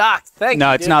that in the doc. Thank you.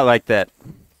 No, it's not like that.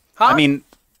 Huh? I mean,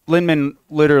 Linman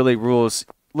literally rules.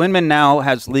 Linman now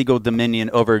has legal dominion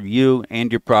over you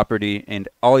and your property and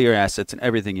all your assets and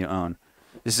everything you own.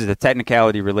 This is a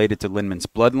technicality related to Linman's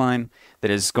bloodline that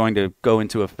is going to go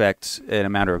into effect in a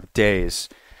matter of days.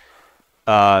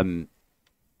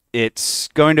 It's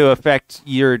going to affect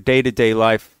your day-to-day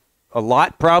life a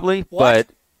lot, probably, but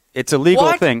it's a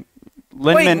legal thing.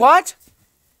 Wait, what?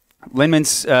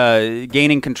 Linman's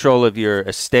gaining control of your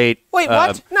estate. Wait,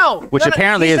 what? No. Which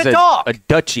apparently he's is a dog. a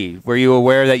duchy. Were you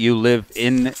aware that you live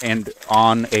in and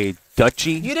on a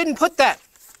duchy? You didn't put that.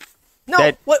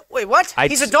 No. Wait, what?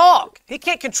 He's a dog. He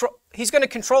can't control. He's going to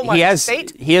control my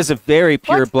estate? He has a very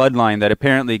pure bloodline that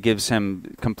apparently gives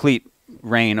him complete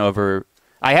reign over.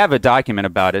 I have a document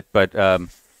about it, but show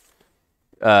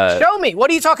me. What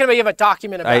are you talking about? You have a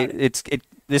document about it.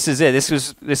 This is it.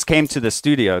 This came to the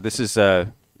studio. This is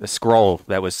a scroll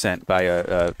that was sent by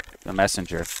a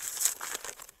messenger.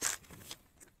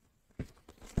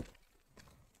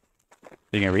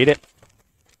 You can read it?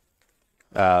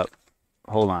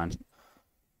 Hold on.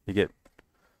 You get.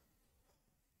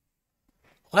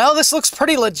 Well, this looks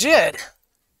pretty legit.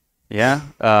 Yeah.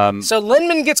 So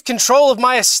Linman gets control of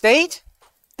my estate?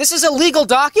 This is a legal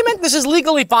document? This is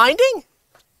legally binding?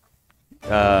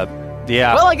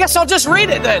 Yeah. Well, I guess I'll just read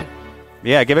it then.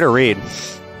 Yeah, give it a read.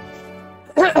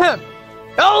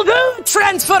 Although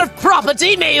transfer of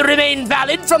property may remain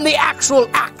valid from the actual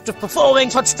act of performing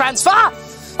such transfer,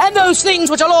 and those things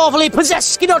which are lawfully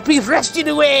possessed cannot be wrested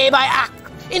away by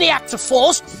any act of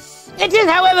force, it is,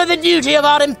 however, the duty of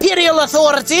our imperial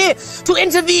authority to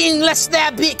intervene lest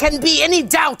there can be any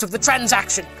doubt of the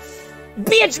transaction.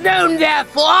 Be it known,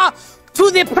 therefore,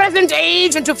 to the present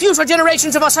age and to future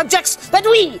generations of our subjects, that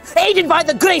we, aided by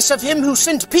the grace of him who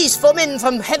sent peace for men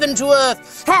from heaven to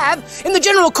earth, have, in the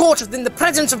general court and in the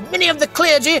presence of many of the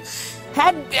clergy,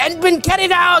 had and been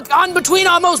carried on between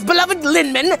our most beloved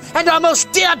Linman and our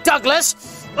most dear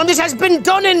Douglas, and it has been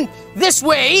done in this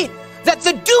way, that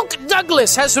the Duke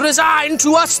Douglas has resigned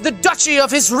to us the duchy of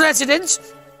his residence,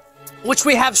 which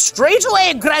we have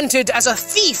straightway granted as a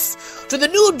fief to the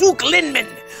new Duke Linman.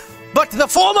 But the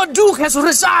former Duke has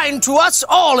resigned to us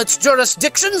all its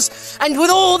jurisdictions, and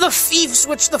with all the fiefs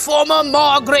which the former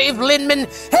Margrave Linman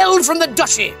held from the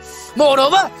duchy.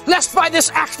 Moreover, lest by this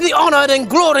act the honour and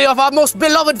glory of our most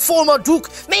beloved former Duke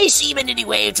may seem in any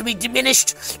way to be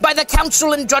diminished by the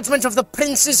counsel and judgment of the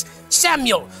Princes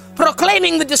Samuel,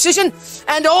 proclaiming the decision,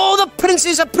 and all the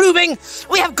princes approving,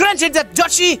 we have granted that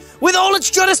duchy with all its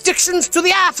jurisdictions to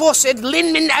the aforesaid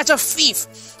Linman as a fief,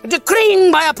 decreeing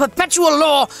by a perpetual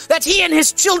law that he and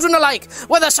his children alike,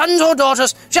 whether sons or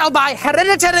daughters, shall by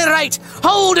hereditary right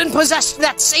hold and possess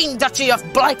that same duchy of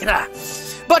Blychner.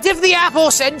 But if the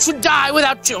aforesaid should die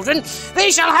without children,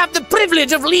 they shall have the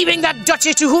privilege of leaving that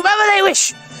duchy to whomever they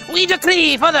wish. We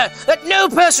decree, further, that no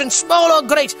person, small or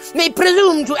great, may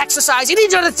presume to exercise any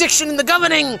jurisdiction in the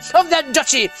governing of that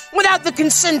duchy without the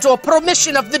consent or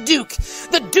permission of the Duke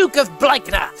of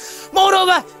Blychner.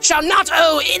 Moreover, shall not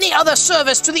owe any other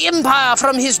service to the Empire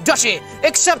from his duchy,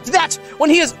 except that, when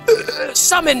he is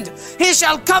summoned, he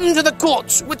shall come to the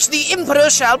courts, which the Emperor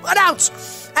shall announce,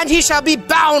 and he shall be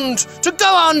bound to go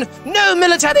on no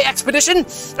military expedition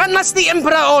unless the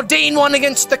Emperor ordain one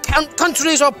against the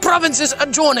countries or provinces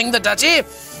adjoining the duchy.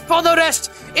 For the rest,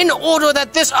 in order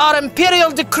that this our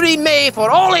imperial decree may,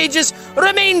 for all ages,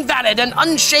 remain valid and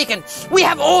unshaken, we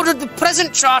have ordered the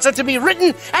present charter to be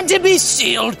written and to be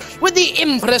sealed with the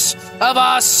impress of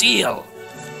our seal.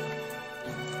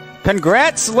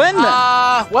 Congrats,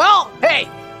 Linman! Well, hey,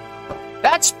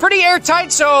 that's pretty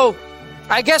airtight, so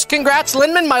I guess congrats,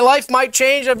 Linman. My life might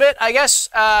change a bit, I guess.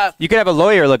 You could have a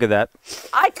lawyer look at that.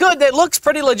 I could. It looks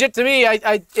pretty legit to me.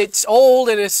 It's old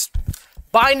and it's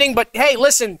binding, but hey,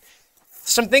 listen,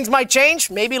 some things might change.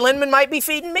 Maybe Linman might be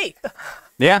feeding me.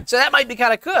 Yeah. So that might be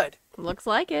kind of good. Looks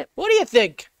like it. What do you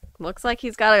think? Looks like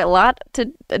he's got a lot to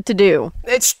do.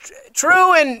 It's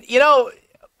true, and,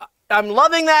 I'm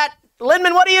loving that.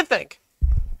 Linman, what do you think?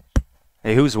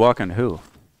 Hey, who's walking who?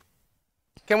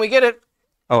 Can we get it?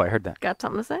 Oh, I heard that. Got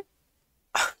something to say?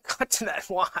 Cut to that.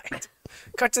 Why?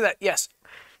 Cut to that. Yes.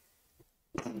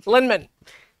 Linman.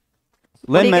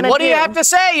 Linman. What do you have to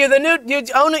say? You're the new. You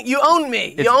own it. You own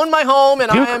me. You own my home, and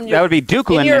Duke, I am. that would be Duke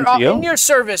Linman to you. In your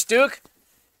service, Duke.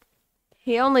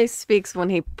 He only speaks when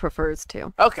he prefers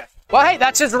to. Okay. Well, hey,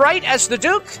 that's his right as the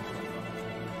Duke,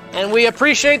 and we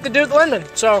appreciate the Duke Lindman.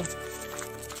 So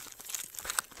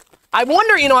I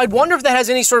wonder if that has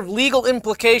any sort of legal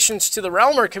implications to the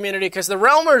Realmer community, because the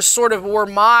Realmers sort of were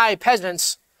my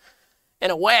peasants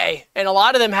in a way, and a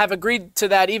lot of them have agreed to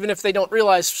that, even if they don't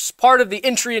realize part of the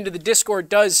entry into the Discord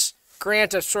does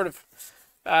grant a sort of,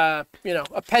 a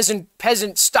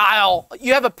peasant style.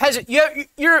 You have a peasant.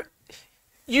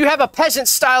 You have a peasant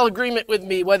style agreement with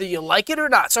me, whether you like it or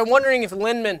not. So I'm wondering if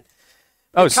Lindman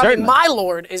becoming my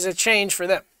lord is a change for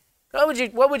them. How would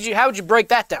you break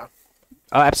that down?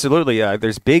 Absolutely.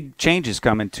 There's big changes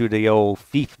coming to the old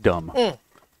fiefdom.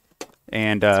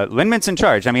 And Lindman's in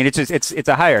charge. I mean, it's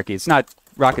a hierarchy. It's not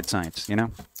rocket science, you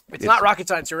know? It's not rocket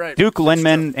science, you're right. Duke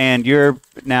Lindman, and you're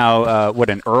now,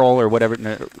 an earl or whatever.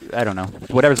 I don't know.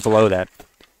 Whatever's below that.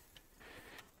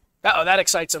 Uh-oh, that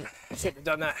excites him. I shouldn't have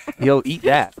done that. He'll eat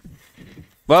that.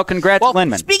 Well, congrats,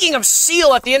 Lindman. Speaking of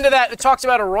seal, at the end of that, it talks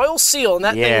about a royal seal, and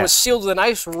that thing was sealed with a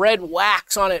nice red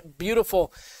wax on it.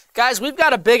 Beautiful. Guys, we've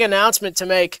got a big announcement to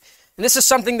make, and this is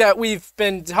something that we've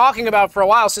been talking about for a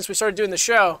while since we started doing the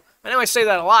show. I know I say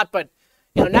that a lot, but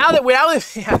now that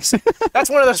yes, that's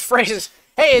one of those phrases.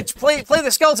 Hey, it's play the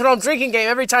Skeleton Home drinking game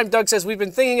every time Doug says we've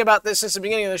been thinking about this since the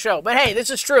beginning of the show. But hey, this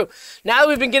is true. Now that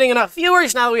we've been getting enough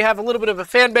viewers, now that we have a little bit of a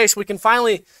fan base, we can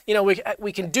finally,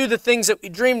 we can do the things that we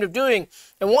dreamed of doing.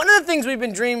 And one of the things we've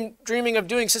been dreaming of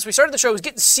doing since we started the show is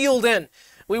getting sealed in.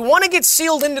 We want to get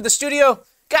sealed into the studio.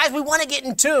 Guys, we want to get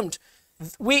entombed.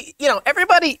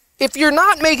 Everybody, if you're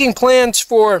not making plans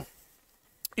for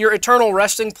your eternal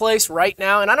resting place right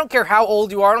now, and I don't care how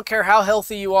old you are, I don't care how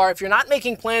healthy you are, if you're not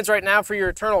making plans right now for your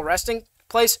eternal resting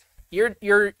place, you're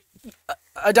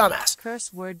a dumbass.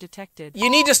 Curse word detected. You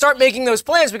need to start making those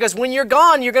plans, because when you're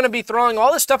gone, you're going to be throwing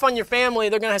all this stuff on your family.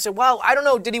 They're going to say, well, I don't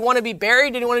know, did he want to be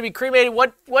buried? Did he want to be cremated?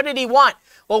 What did he want?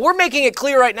 Well, we're making it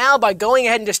clear right now by going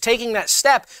ahead and just taking that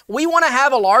step. We want to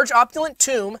have a large opulent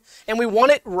tomb, and we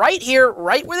want it right here,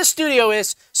 right where the studio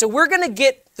is, so we're going to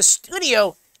get the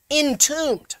studio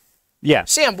entombed. Yeah.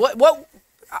 Sam, what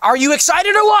are you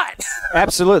excited or what?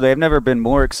 Absolutely. I've never been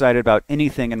more excited about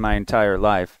anything in my entire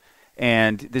life.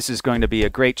 And this is going to be a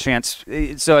great chance.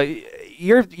 So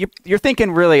you're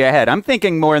thinking really ahead. I'm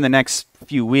thinking more in the next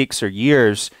few weeks or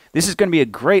years. This is going to be a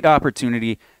great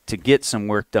opportunity to get some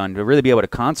work done, to really be able to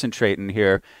concentrate in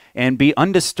here and be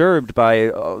undisturbed by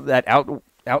that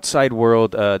outside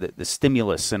world, the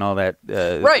stimulus and all that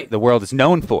the world is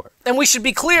known for. And we should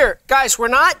be clear, guys, we're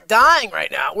not dying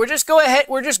right now. We're just going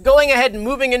ahead and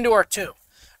moving into our tomb.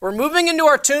 We're moving into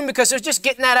our tomb because it's just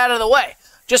getting that out of the way.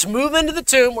 Just move into the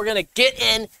tomb. We're going to get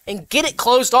in and get it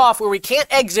closed off where we can't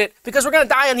exit, because we're going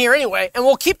to die in here anyway, and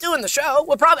we'll keep doing the show.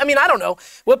 We'll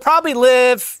probably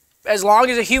live as long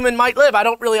as a human might live.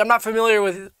 I'm not familiar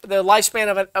with the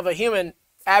lifespan of a human,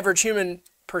 average human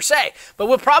per se, but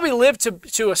we'll probably live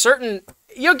to a certain.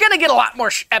 You're gonna get a lot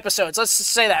more episodes. Let's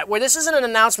just say that. Where this isn't an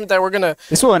announcement that we're gonna.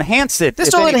 This will enhance it.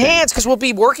 This will enhance, because we'll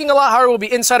be working a lot harder. We'll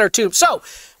be inside our tomb. So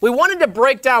we wanted to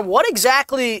break down what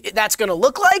exactly that's gonna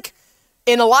look like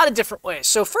in a lot of different ways.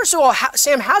 So first of all,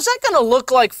 Sam, how's that gonna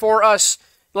look like for us?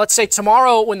 Let's say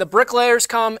tomorrow when the bricklayers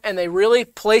come and they really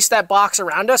place that box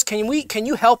around us. Can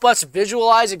you help us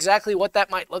visualize exactly what that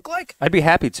might look like? I'd be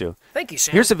happy to. Thank you,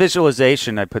 Sam. Here's a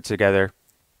visualization I put together.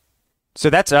 So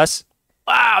that's us.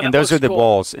 Wow, and those are the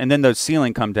walls. And then the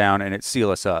ceiling come down and it seal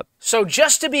us up. So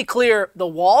just to be clear, the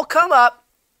wall come up,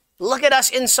 look at us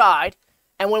inside,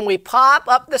 and when we pop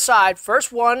up the side,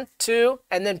 first 1, 2,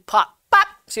 and then pop. Pop.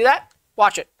 See that?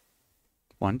 Watch it.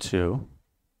 1, 2.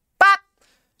 Pop.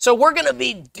 So we're going to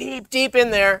be deep, deep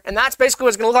in there, and that's basically what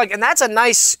it's going to look like. And that's a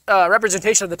nice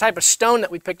representation of the type of stone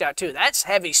that we picked out, too. That's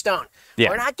heavy stone. Yeah.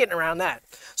 We're not getting around that.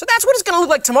 So that's what it's going to look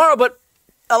like tomorrow, but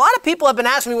a lot of people have been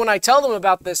asking me when I tell them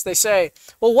about this, they say,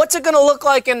 well, what's it going to look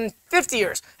like in 50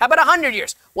 years? How about 100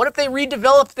 years? What if they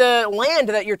redevelop the land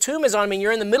that your tomb is on? I mean,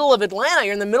 you're in the middle of Atlanta.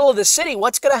 You're in the middle of the city.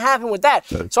 What's going to happen with that?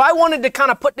 So I wanted to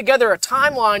kind of put together a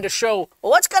timeline to show,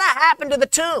 well, what's going to happen to the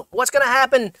tomb? What's going to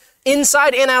happen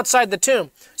inside and outside the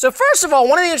tomb? So first of all,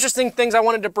 one of the interesting things I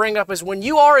wanted to bring up is when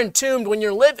you are entombed, when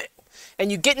you're living,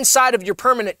 and you get inside of your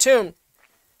permanent tomb,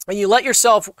 and you let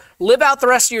yourself live out the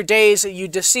rest of your days, you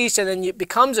deceased, and then it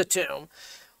becomes a tomb,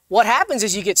 what happens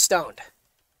is you get stoned.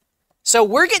 So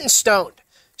we're getting stoned.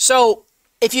 So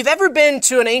if you've ever been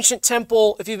to an ancient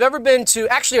temple, if you've ever been to,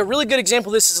 actually a really good example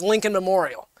of this is Lincoln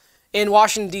Memorial in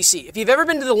Washington, D.C. If you've ever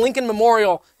been to the Lincoln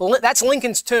Memorial, that's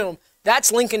Lincoln's tomb.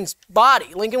 That's Lincoln's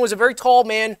body. Lincoln was a very tall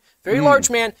man, very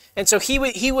large man, and so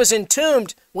he was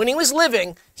entombed when he was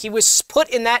living. He was put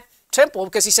in that temple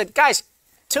because he said, guys,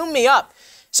 tomb me up.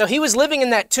 So he was living in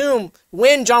that tomb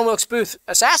when John Wilkes Booth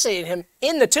assassinated him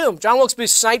in the tomb. John Wilkes Booth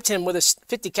sniped him with a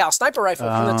 50 cal sniper rifle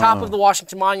from the top of the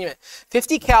Washington Monument.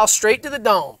 50 cal straight to the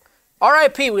dome.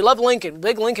 R.I.P. We love Lincoln.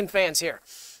 Big Lincoln fans here.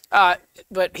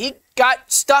 But he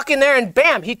got stuck in there and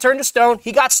bam, he turned to stone.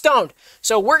 He got stoned.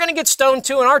 So we're going to get stoned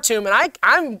too in our tomb. And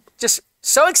I'm just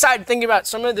so excited thinking about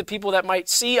some of the people that might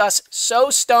see us so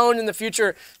stoned in the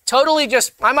future. Totally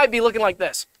just, I might be looking like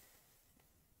this.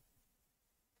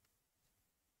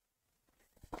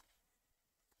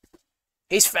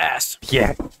 He's fast.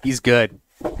 Yeah, he's good.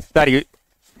 Thought he.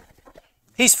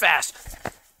 He's fast.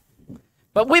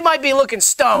 But we might be looking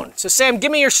stoned. So Sam,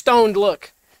 give me your stoned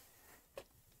look.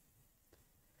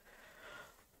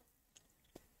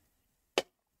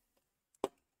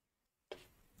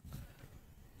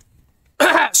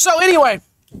 So anyway,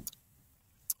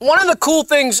 one of the cool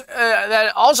things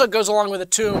that also goes along with a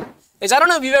tomb is, I don't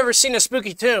know if you've ever seen a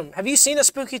spooky tomb. Have you seen a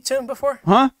spooky tomb before?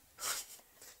 Huh?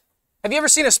 Have you ever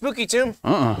seen a spooky tomb?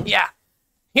 Yeah.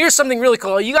 Here's something really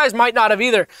cool. You guys might not have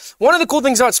either. One of the cool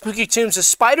things about spooky tombs is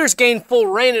spiders gain full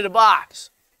reign of the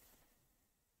box.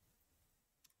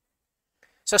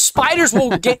 So spiders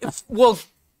will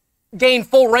gain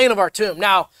full reign of our tomb.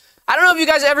 Now, I don't know if you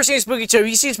guys have ever seen a spooky tomb.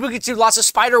 You see a spooky tomb, lots of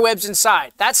spider webs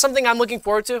inside. That's something I'm looking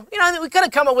forward to. You know, we could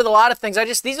have come up with a lot of things.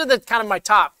 These are the kind of my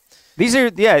top. These are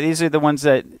the ones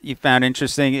that you found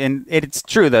interesting, and it's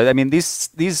true though. I mean, these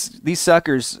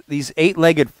suckers, these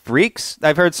 8-legged freaks.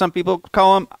 I've heard some people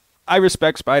call them. I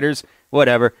respect spiders,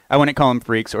 whatever. I wouldn't call them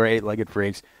freaks or 8-legged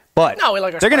freaks, but no, we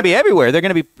like they're going to be everywhere. They're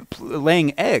going to be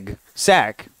laying egg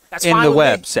sack That's in fine the with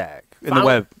web me. sack in Fine the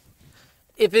web.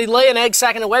 If they lay an egg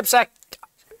sack in a web sack,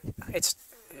 it's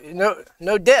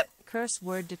no dip. Curse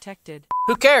word detected.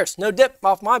 Who cares? No dip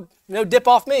off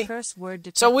me. Curse word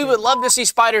detected. So we would love to see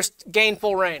spiders gain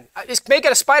full reign. Just make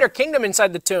it a spider kingdom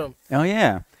inside the tomb. Oh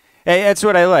yeah, hey, that's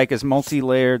what I like is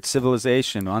multi-layered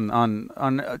civilization.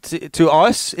 To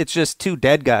us, it's just two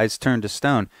dead guys turned to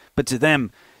stone, but to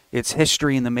them, it's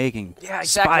history in the making. Yeah,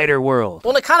 exactly. Spider world.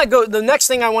 Well, the next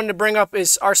thing I wanted to bring up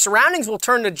is our surroundings will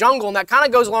turn to jungle, and that kind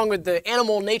of goes along with the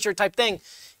animal nature type thing.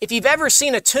 If you've ever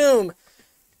seen a tomb,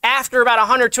 after about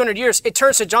 100, 200 years, it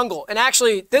turns to jungle. And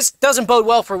actually, this doesn't bode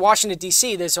well for Washington,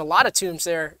 D.C. There's a lot of tombs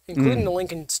there, including the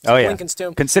Lincoln's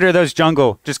tomb. Consider those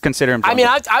jungle. Just consider them jungle.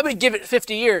 I mean, I would give it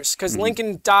 50 years because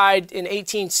Lincoln died in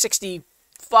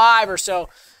 1865 or so,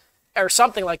 or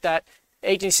something like that.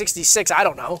 1866, I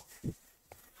don't know.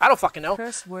 I don't fucking know.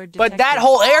 Curse word But detected. that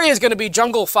whole area is going to be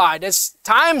jungle-fied.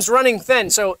 Time's running thin,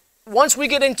 so once we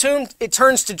get entombed, it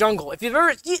turns to jungle.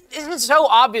 It's so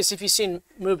obvious if you've seen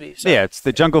movies. So. Yeah, it's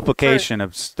the junglification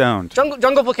of stone.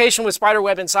 Junglification with spider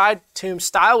web inside, tomb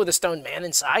style with a stone man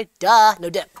inside. Duh,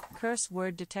 no dip. Curse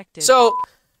word detected. So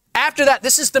after that,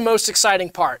 this is the most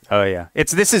exciting part. Oh yeah,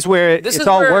 this is where This it's is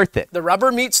all where worth it. The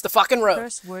rubber meets the fucking road.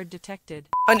 Curse word detected.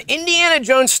 An Indiana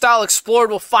Jones style explorer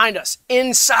will find us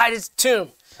inside his tomb.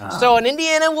 So an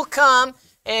Indiana will come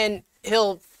and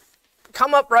he'll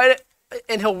come up right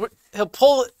and he'll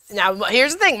pull. Now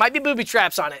here's the thing: might be booby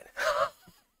traps on it.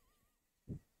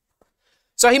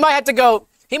 So he might have to go.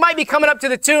 He might be coming up to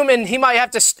the tomb and he might have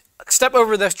to step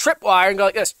over the tripwire and go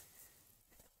like this.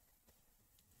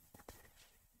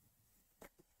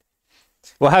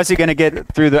 Well, how's he going to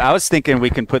get through I was thinking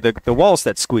we can put the walls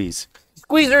that squeeze.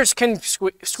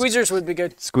 Squeezers would be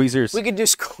good. Squeezers. We could do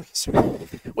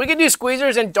squeezers. We could do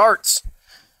squeezers and darts.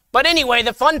 But anyway,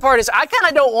 the fun part is I kind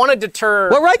of don't want to deter.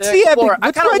 What rights do you have? explorer.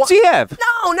 What rights do you have?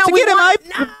 No, To we get in want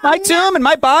my tomb and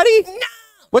my body? No.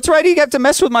 What's right? You have to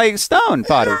mess with my stone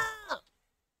body.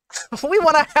 We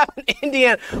want to have an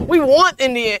Indian. We want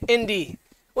Indy.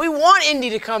 We want Indy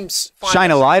to come find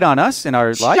Shine a us. light on us in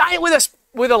our life. Shine it with us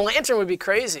with a lantern would be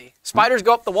crazy. Spiders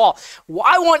go up the wall.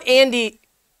 I want Andy.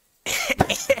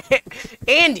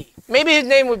 Andy. Maybe his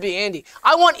name would be Andy.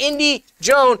 I want Indy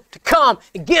Jones to come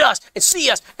and get us and see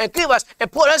us and give us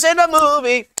and put us in a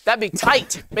movie. That'd be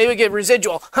tight. Maybe we get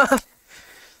residual.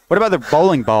 What about the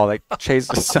bowling ball that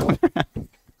chases someone?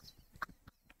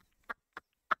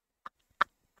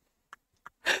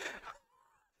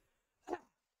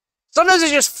 Sometimes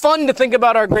it's just fun to think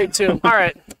about our great tomb. All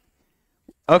right.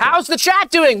 Okay. How's the chat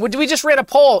doing? We just ran a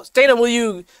poll. Dana, will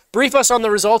you brief us on the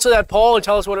results of that poll and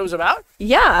tell us what it was about?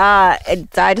 Yeah,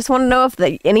 I just want to know if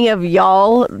any of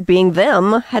y'all, being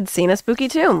them, had seen a spooky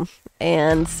tomb.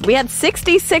 And we had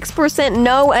 66%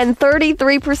 no and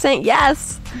 33%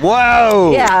 yes.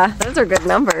 Whoa! Yeah, those are good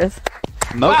numbers.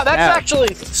 Wow, that's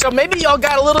actually... So maybe y'all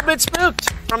got a little bit spooked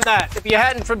from that if you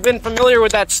hadn't been familiar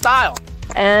with that style.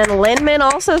 And Linman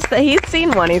also said he's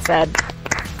seen one, he said.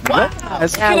 Wow.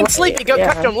 Look at him sleeping. Go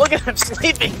cut to him. Look at him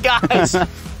sleeping, guys.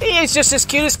 He is just as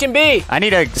cute as can be. I need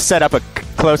to set up a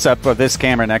close-up of this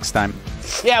camera next time.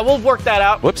 Yeah, we'll work that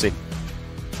out. Whoopsie.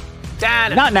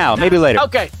 Dan. Not now. Maybe later.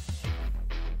 Okay.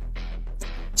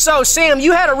 So, Sam,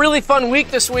 you had a really fun week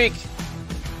this week.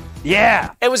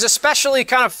 Yeah. It was especially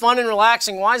kind of fun and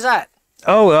relaxing. Why is that?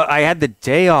 Oh, I had the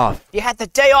day off. You had the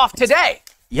day off today.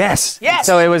 Yes. Yes.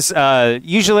 So it was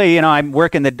usually, I'm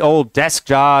working the old desk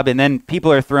job, and then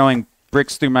people are throwing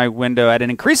bricks through my window at an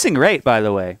increasing rate, by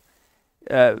the way.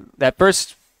 That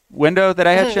first window that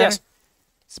I had shut, yes.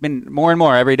 It's been more and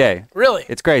more every day. Really?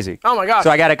 It's crazy. Oh, my gosh.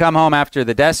 So I got to come home after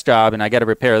the desk job, and I got to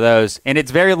repair those, and it's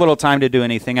very little time to do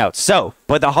anything else. So,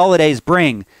 but the holidays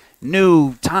bring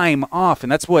new time off,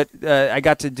 and that's what I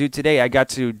got to do today. I got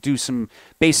to do some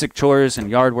basic chores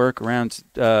and yard work around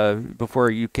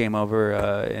before you came over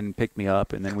and picked me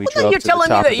up, and then we drove You're to telling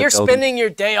the me top that of the you're building. spending your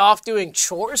day off doing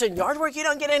chores and yard work? You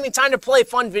don't get any time to play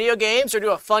fun video games or do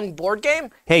a fun board game?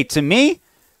 Hey, to me,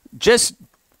 just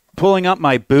pulling up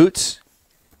my boots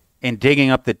and digging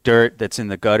up the dirt that's in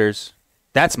the gutters,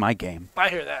 that's my game. I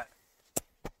hear that.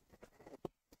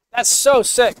 That's so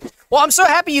sick. Well, I'm so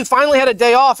happy you finally had a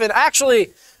day off. And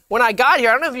actually, when I got here,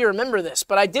 I don't know if you remember this,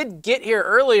 but I did get here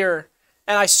earlier,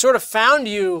 and I sort of found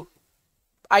you,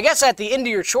 I guess, at the end of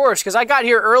your chores, because I got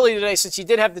here early today since you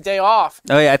did have the day off.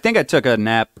 Oh, yeah, I think I took a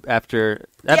nap after.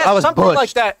 Yeah, I was something bushed.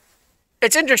 like that.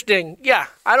 It's interesting. Yeah,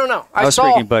 I don't know. I was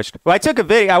freaking bushed. Well, I took a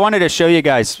video. I wanted to show you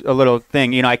guys a little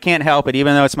thing. I can't help it.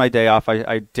 Even though it's my day off,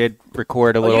 I did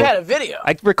record a little. You had a video.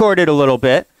 I recorded a little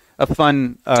bit of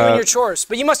fun. Doing your chores.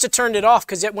 But you must have turned it off,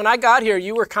 because when I got here,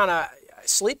 you were kind of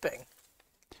sleeping.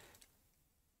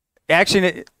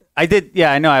 Actually, I did.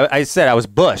 Yeah, I know. I said I was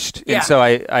bushed, Yeah. and so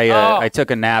I took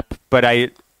a nap. But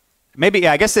I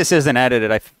guess this isn't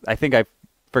edited. I think I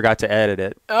forgot to edit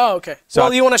it. Oh, okay. So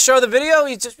Well, you want to show the video?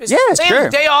 Sam's sure.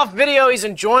 day off video. He's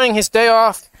enjoying his day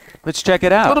off. Let's check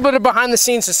it A out. little bit of behind the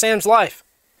scenes of Sam's life.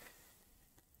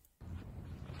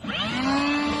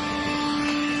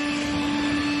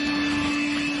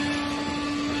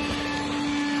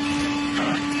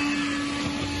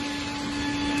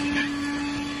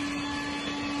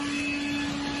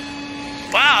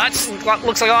 Wow, that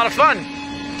looks like a lot of fun.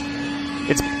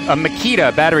 It's a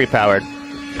Makita battery powered.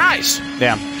 Nice.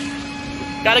 Yeah.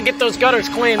 Got to get those gutters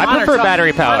clean. I Mine are prefer tough.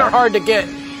 battery power. Mine are hard to get.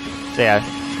 So yeah,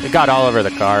 it got all over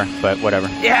the car, but whatever.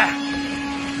 Yeah.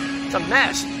 It's a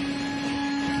mess.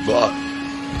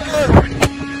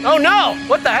 Oh no!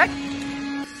 What the heck?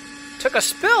 Took a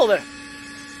spill there.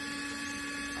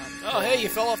 Oh hey, you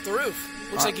fell off the roof.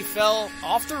 Looks like you fell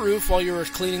off the roof while you were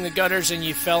cleaning the gutters and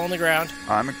you fell on the ground.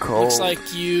 I'm cold. Looks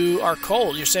like you are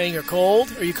cold. You're saying you're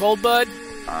cold? Are you cold, bud?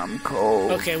 I'm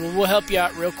cold. Okay, well, we'll help you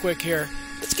out real quick here.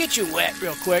 Let's get you wet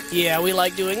real quick. Yeah, we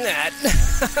like doing that.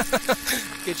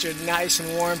 Get you nice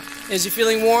and warm. Is you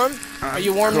feeling warm? Are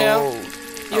you warm now?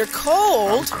 You're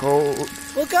cold? I'm cold.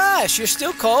 Well, gosh, you're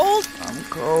still cold? I'm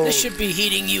cold. This should be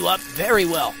heating you up very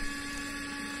well.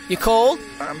 You cold?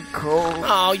 I'm cold.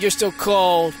 Oh, you're still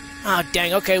cold. Oh,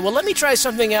 dang. Okay, well, let me try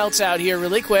something else out here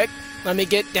really quick. Let me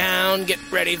get down, get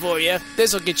ready for you.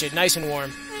 This will get you nice and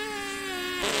warm.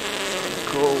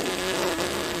 Cold.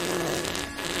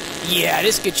 Yeah,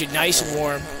 this gets you nice and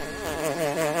warm.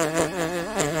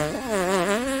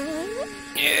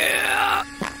 Yeah.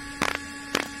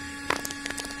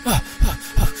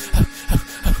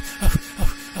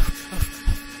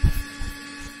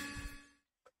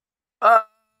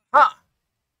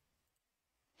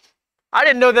 I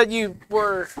didn't know that you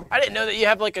were. I didn't know that you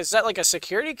have is that like a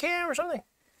security cam or something?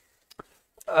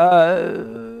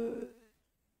 I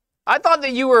thought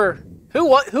that you were.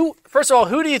 Who? First of all,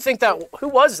 who do you think that? Who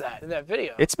was that in that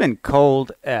video? It's been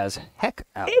cold as heck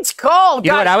out. It's cold.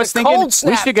 You know what guys, I was the thinking? cold We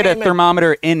snap should get a came in.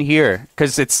 thermometer in here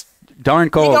because it's darn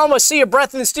You cold. can almost see your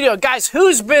breath in the studio, guys.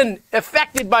 Who's been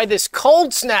affected by this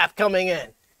cold snap coming in?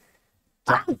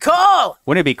 I'm cold.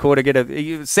 Wouldn't it be cool to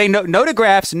get say no to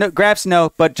graphs,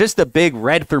 no, but just the big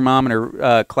red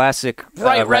thermometer, classic,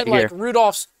 Bright red here. like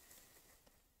Rudolph's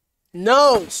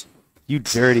nose. You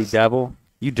dirty devil,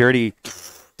 you dirty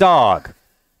dog.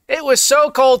 It was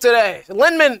so cold today.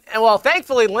 Linman, and well,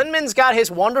 thankfully, Linman's got his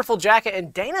wonderful jacket,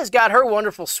 and Dana's got her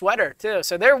wonderful sweater, too.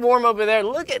 So they're warm over there.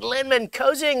 Look at Linman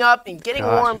cozying up and getting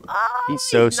Gosh, warm. Oh, he's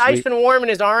so nice sweet. and warm in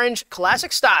his orange,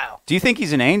 classic style. Do you think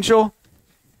he's an angel?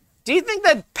 Do you think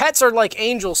that pets are like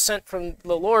angels sent from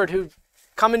the Lord who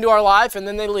come into our life and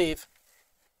then they leave?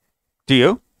 Do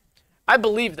you? I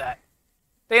believe that.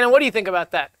 Dana, what do you think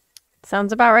about that?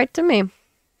 Sounds about right to me.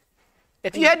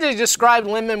 If you had to describe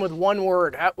Linman with one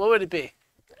word, what would it be?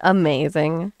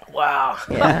 Amazing. Wow.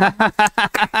 Yeah.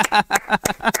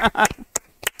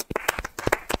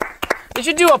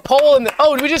 Did you do a poll in the...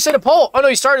 Oh, we just did a poll. Oh, no,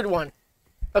 you started one.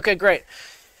 Okay, great.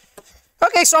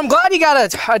 Okay, so I'm glad you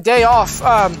got a day off.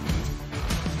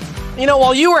 You know,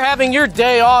 while you were having your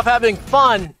day off, having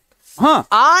fun,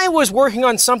 I was working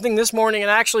on something this morning, and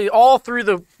actually all through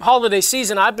the holiday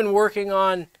season, I've been working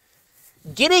on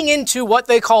getting into what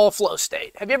they call a flow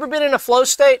state. Have you ever been in a flow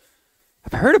state?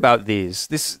 I've heard about these.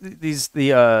 The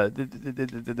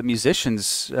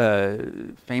musicians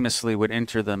famously would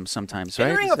enter them sometimes, right?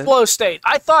 Entering a flow state.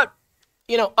 I thought,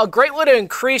 you know, a great way to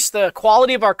increase the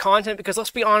quality of our content, because let's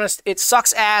be honest, it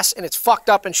sucks ass and it's fucked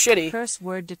up and shitty. Curse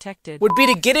word detected. Would be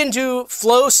to get into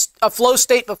a flow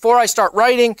state before I start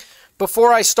writing,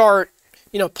 before I start,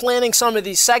 you know, planning some of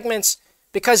these segments.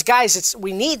 Because, guys,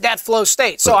 we need that flow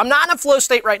state. So I'm not in a flow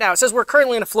state right now. It says we're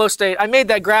currently in a flow state. I made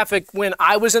that graphic when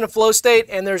I was in a flow state,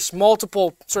 and there's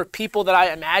multiple sort of people that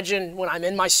I imagine when I'm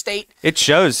in my state. It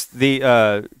shows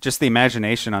the just the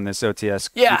imagination on this OTS.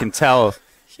 Yeah. You can tell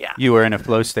you were in a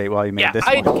flow state while you made this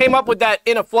one. I came up with that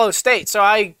in a flow state. So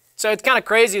it's kind of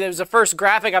crazy. That it was the first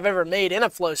graphic I've ever made in a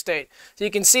flow state. So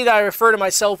you can see that I refer to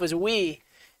myself as we,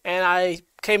 and I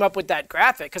came up with that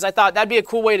graphic because I thought that'd be a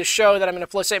cool way to show that I'm in a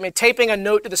flow state. I mean, taping a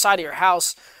note to the side of your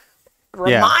house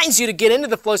reminds you to get into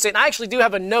the flow state. And I actually do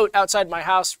have a note outside my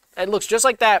house. It looks just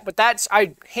like that, but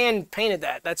I hand painted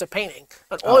that. That's a painting,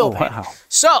 an oil painting. Wow.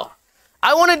 So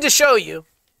I wanted to show you.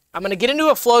 I'm going to get into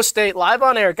a flow state live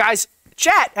on air. Guys,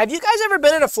 chat, have you guys ever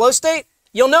been in a flow state?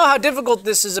 You'll know how difficult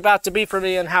this is about to be for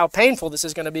me and how painful this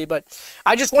is going to be, but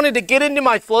I just wanted to get into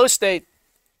my flow state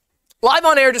live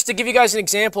on air just to give you guys an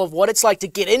example of what it's like to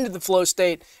get into the flow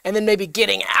state and then maybe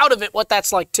getting out of it, what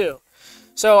that's like too.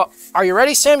 So, are you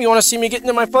ready, Sam? You want to see me get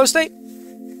into my flow state?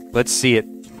 Let's see it.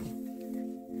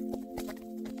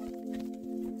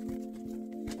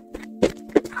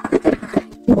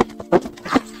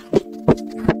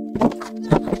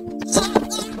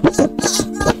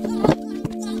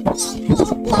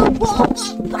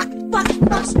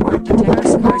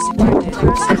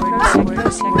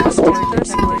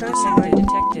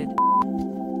 Detected.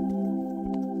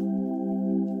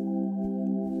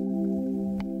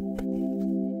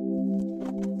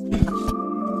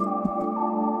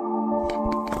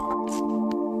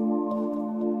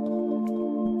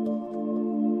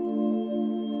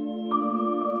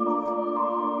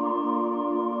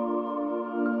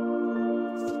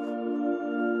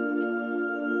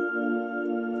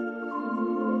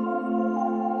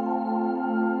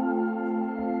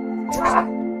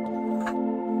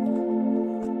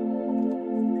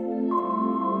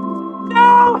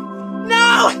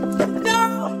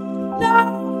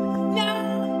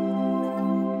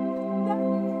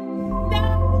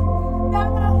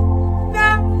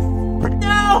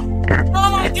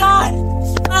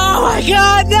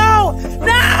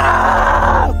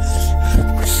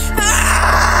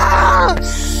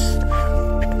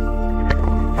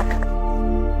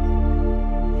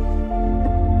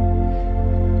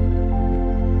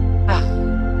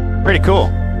 Pretty cool.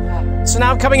 So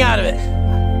now I'm coming out of it.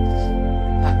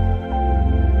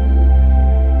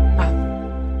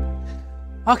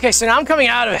 Okay, so now I'm coming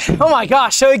out of it. Oh my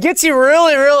gosh, so it gets you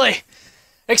really, really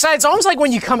excited. It's almost like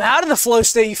when you come out of the flow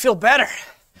state, you feel better.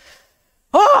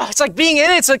 Oh, it's like being in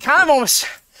it. It's like kind of almost,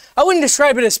 I wouldn't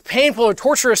describe it as painful or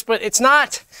torturous, but it's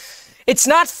not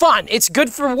fun. It's good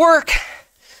for work.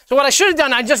 So what I should have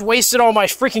done, I just wasted all my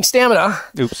freaking stamina.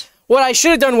 Oops. What I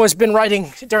should have done was been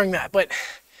writing during that, but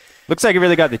looks like it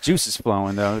really got the juices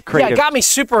flowing, though. Yeah, it got me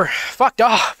super fucked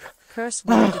up. Curse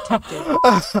word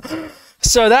detected.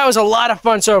 So that was a lot of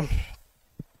fun. So,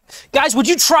 guys, would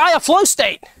you try a flow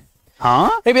state?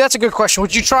 Huh? Maybe that's a good question.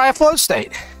 Would you try a flow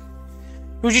state?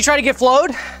 Would you try to get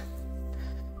flowed?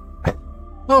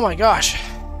 Oh my gosh.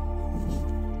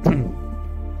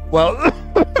 Well,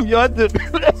 you have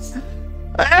to.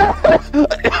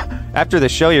 After the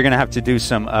show, you're gonna have to do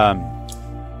some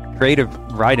creative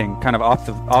writing, kind of off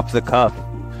the cuff.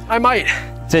 I might.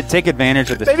 To take advantage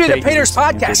of the maybe the Pater's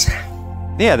podcast.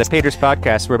 Yeah, the Pater's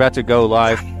podcast. We're about to go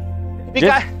live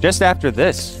just after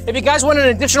this. If you guys want an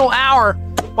additional hour,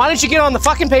 why don't you get on the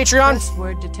fucking Patreon? Curse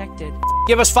word detected.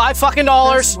 Give us $5 fucking.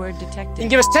 Curse word detected. And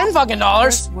give us $10 fucking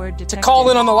word to detected. call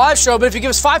in on the live show. But if you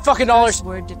give us $5 fucking,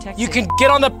 word detected. you can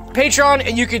get on the Patreon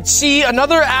and you can see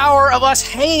another hour of us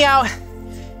hanging out,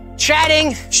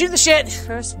 chatting, shooting the shit.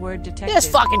 Curse word detected.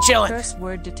 Just fucking chilling. Curse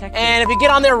word detected. And if you get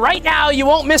on there right now, you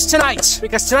won't miss tonight's,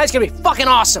 because tonight's gonna be fucking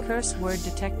awesome. Curse word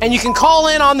detected. And you can call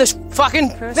in on this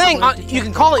fucking Curse thing. word You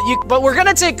can call it, but we're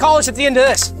gonna take callers at the end of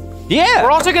this. Yeah.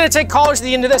 We're also going to take callers at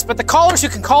the end of this, but the callers who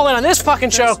can call in on this fucking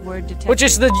show, Word detected. which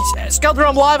is the Skeleton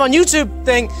Realm Live on YouTube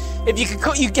thing, if you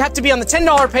could, you have to be on the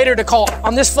 $10 payer to call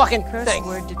on this fucking Curse thing.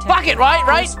 word detected. Fuck it, right?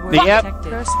 Curse word Fuck Yep.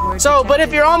 detected. Curse word So, but if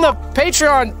detected. you're on the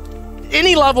Patreon,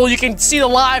 any level, you can see the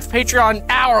live Patreon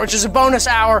hour, which is a bonus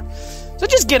hour. So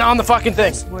just get on the fucking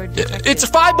thing. Curse word detected. It's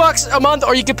 $5 a month,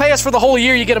 or you can pay us for the whole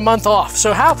year. You get a month off.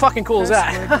 So how fucking cool is Curse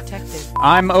that? word detected.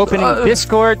 I'm opening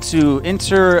Discord to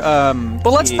enter. But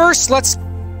let's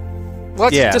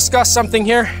Yeah. discuss something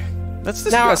here. Let's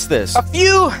Now, discuss this. A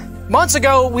few months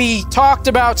ago, we talked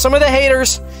about some of the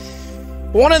haters.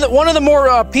 One of the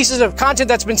more pieces of content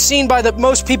that's been seen by the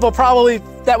most people probably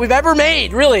that we've ever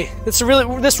made. Really, this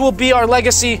will be our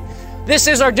legacy. This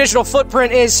is our digital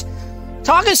footprint. Is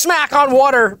talking smack on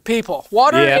water people.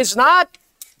 Water Yeah. is not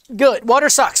good. Water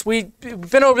sucks. We've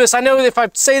been over this. I know if I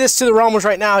say this to the Realmers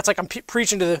right now, it's like I'm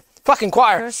preaching to the fucking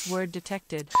choir. Curse word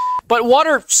detected. But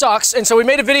water sucks, and so we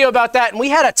made a video about that, and we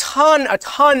had a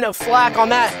ton of flack on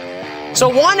that. So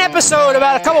one episode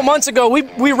about a couple months ago,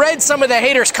 we read some of the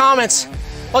haters' comments.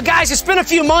 Well, guys, it's been a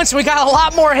few months, and we got a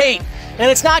lot more hate.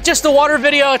 And it's not just the water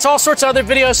video, it's all sorts of other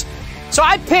videos. So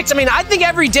I think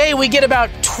every day we get about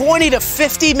 20 to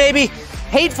 50 maybe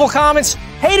hateful comments.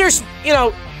 Haters,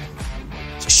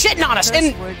 shitting on us. Curse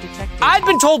And word detected. I've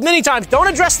been told many times, don't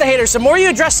address the haters. The more you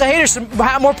address the haters,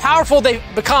 the more powerful they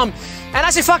become. And I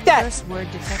say, fuck that. Curse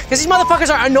word detected. Because these motherfuckers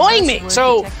are annoying me. Curse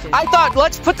So word detected. I thought,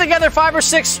 let's put together 5 or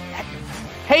 6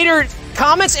 hater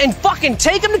comments and fucking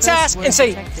take them to task word and say,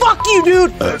 detected. fuck you,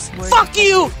 dude. Curse word Fuck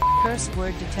you. Curse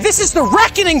word detected. This is the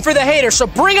reckoning for the haters. So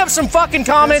bring up some fucking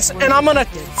comments and I'm gonna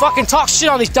fucking talk shit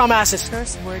on these dumbasses.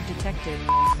 Curse word detected.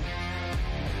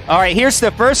 All right, here's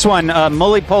the first one.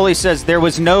 Mully Polly says there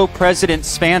was no President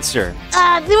Spencer.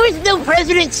 There was no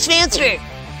President Spencer.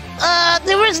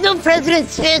 There was no President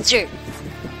Spencer.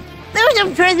 There was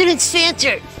no President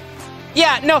Spencer.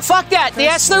 Yeah, no, fuck that.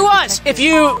 Yes, there was. If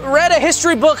you read a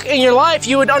history book in your life,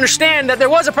 you would understand that there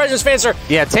was a President Spencer.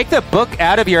 Yeah, take the book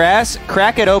out of your ass,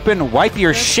 crack it open, wipe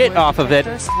your Curse shit word off of it,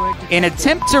 detected. Curse word and detected.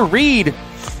 attempt to read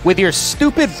with your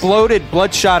stupid, bloated,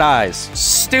 bloodshot eyes.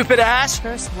 Stupid ass.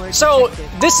 Curse word So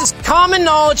detected. this is common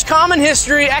knowledge, common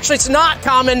history. Actually, it's not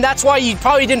common. That's why you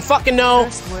probably didn't fucking know.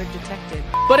 Curse word detected.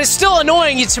 But it's still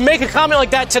annoying you to make a comment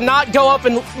like that to not go up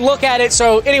and look at it.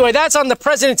 So anyway, that's on the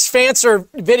President's Spencer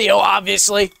video,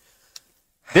 obviously.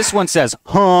 This one says,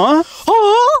 huh?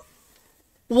 Huh?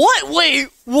 What? Wait,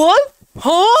 what?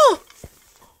 Huh?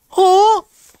 Huh?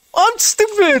 I'm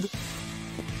stupid.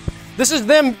 This is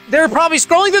them. They're probably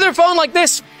scrolling through their phone like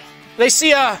this. They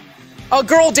see a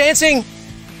girl dancing.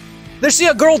 They see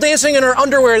a girl dancing in her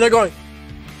underwear. They're going.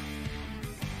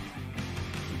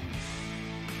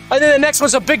 And then the next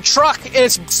one's a big truck and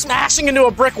it's smashing into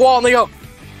a brick wall and they go.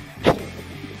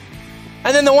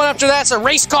 And then the one after that's a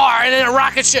race car and then a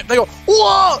rocket ship. They go,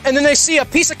 whoa! And then they see a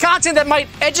piece of content that might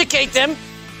educate them,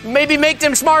 maybe make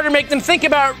them smarter, make them think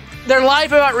about their life,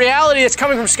 about reality that's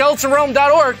coming from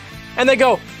skeletonrealm.org. And they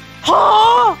go,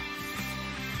 huh?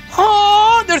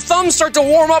 Huh? Their thumbs start to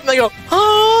warm up and they go,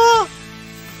 huh?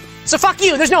 So fuck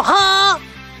you. There's no huh?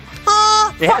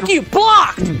 Huh? Yeah. Fuck you.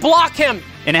 Blocked. Block him.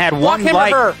 And it had Block one him or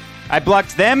like. her. I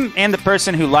blocked them and the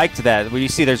person who liked that. Where you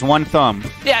see there's one thumb.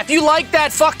 Yeah, if you like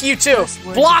that, fuck you too. Curse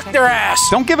word Block their detected. ass.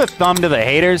 Don't give a thumb to the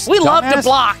haters. We love to dumbass.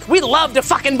 block. We love to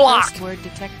fucking block. Curse word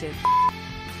detected.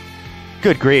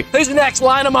 Good grief. Who's next?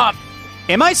 Line them up.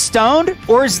 Am I stoned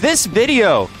or is this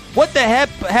video? What the heck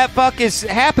fuck is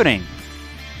happening?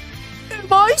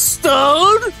 Am I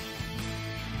stoned?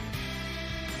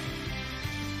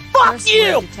 Fuck Curse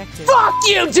you! word detected. Fuck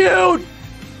you, dude!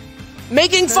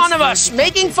 Making Curse fun of word us. detected.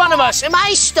 Making fun of us. Am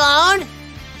I stoned?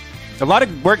 A lot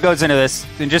of work goes into this,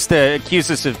 and just to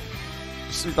accuse us of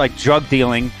like drug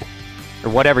dealing or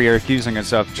whatever you're accusing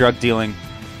us of, drug dealing.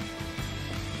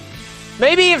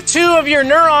 Maybe if 2 of your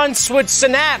neurons would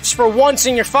synapse for once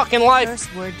in your fucking life,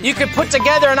 Curse word you could detected. put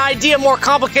together an idea more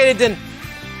complicated than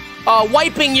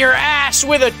wiping your ass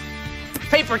with a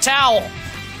paper towel.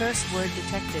 Curse word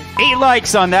detected. 8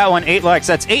 likes on that one. 8 likes.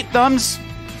 That's 8 thumbs.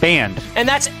 Banned. And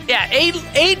that's, yeah,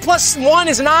 8 plus 1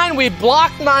 is 9. We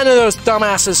blocked 9 of those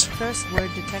dumbasses. Curse word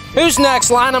detected. Who's next?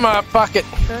 Line them up. Fuck it.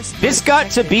 Curse word This got to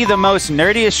detected. be the most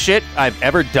nerdiest shit I've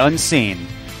ever done seen.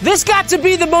 This got to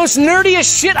be the most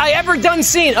nerdiest shit I ever done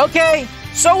seen. Okay,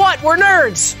 so what? We're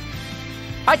nerds.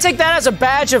 I take that as a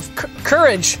badge of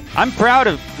courage. I'm proud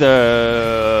of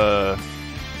the.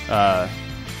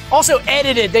 Also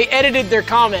edited. They edited their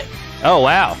comment. Oh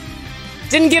wow.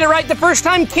 Didn't get it right the first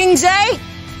time, King's A?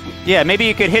 Yeah, maybe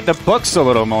you could hit the books a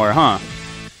little more, huh?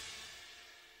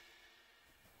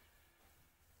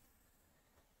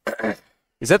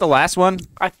 Is that the last one?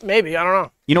 Maybe, I don't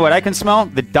know. You know what I can smell?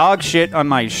 The dog shit on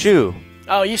my shoe.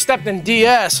 Oh, you stepped in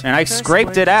DS. And I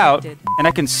scraped it out, and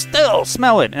I can still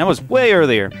smell it. And that was way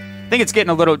earlier. I think it's getting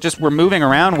a little, we're moving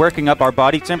around, working up our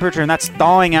body temperature, and that's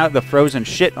thawing out the frozen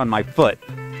shit on my foot.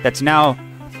 That's now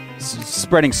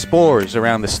spreading spores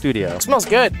around the studio. It smells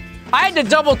good. I had to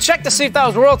double check to see if that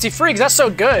was royalty free, because that's so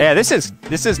good. Yeah, this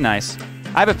is nice.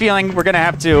 I have a feeling we're gonna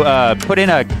have to put in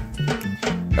a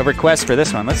request for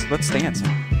this one. Let's dance.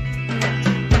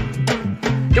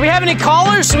 Do we have any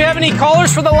callers? Do we have any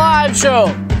callers for the live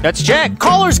show? Let's check.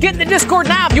 Callers, get in the Discord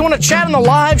now if you want to chat on the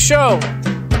live show.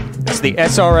 It's the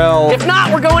SRL. If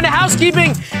not, we're going to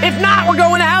housekeeping. If not, we're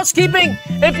going to housekeeping.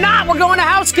 If not, we're going to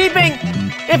housekeeping.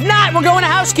 If not, we're going to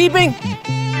housekeeping.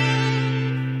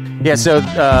 Yeah, so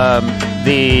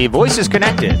the voice is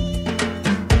connected.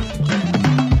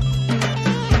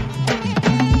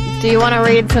 Do you want to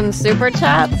read some super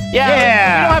chats?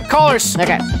 Yeah. We don't have callers.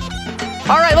 Okay.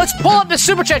 All right, let's pull up the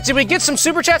super chats. Did we get some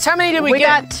super chats? How many did we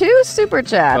get? We got 2 super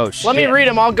chats. Oh, shit. Let me read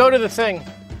them. I'll go to the thing.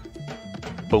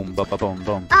 Boom, boom, boom,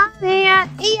 boom. Oh, yeah.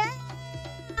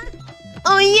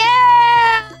 Oh,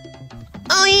 yeah.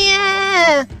 Oh,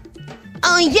 yeah.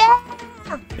 Oh,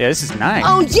 yeah. Yeah, this is nice.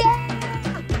 Oh,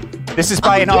 yeah. This is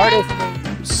by an artist,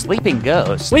 Sleeping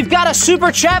Ghost. We've got a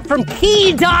super chat from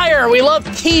Key Dyer. We love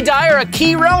Key Dyer, a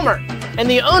Key Roamer, and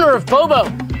the owner of Bobo.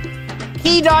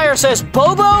 Key Dyer says,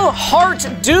 Bobo Heart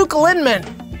Duke Lindman.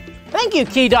 Thank you,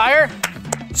 Key Dyer.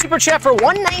 Super chat for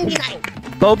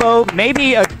 $1.99. Bobo,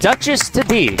 maybe a duchess to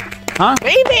be, huh?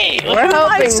 Maybe. We're We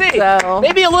might hoping see. so.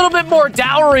 Maybe a little bit more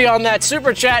dowry on that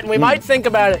super chat, and we might think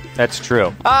about it. That's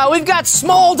true. We've got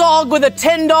Small Dog with a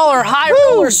 $10 high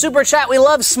roller super chat. We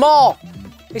love Small.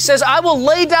 He says, I will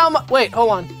lay down my... Wait,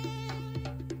 hold on.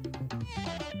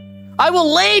 I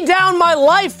will lay down my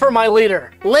life for my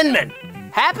leader, Lindman.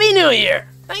 Happy New Year.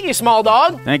 Thank you, Small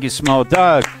Dog. Thank you, Small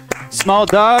Dog. Small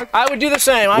Dog, I would do the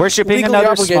same. I'm worshipping legally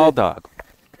another obligated. small dog.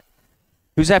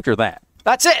 Who's after that?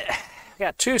 That's it. We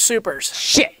got 2 supers.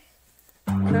 Shit.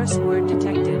 Curse word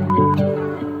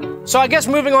detected. So I guess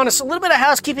moving on to a little bit of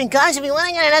housekeeping. Guys, if you want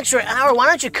to get an extra hour, why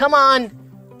don't you come on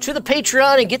to the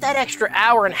Patreon and get that extra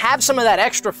hour and have some of that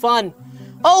extra fun.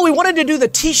 Oh, we wanted to do the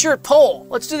t-shirt poll.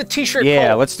 Let's do the t-shirt poll.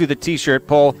 Yeah, let's do the t-shirt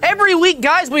poll. Every week,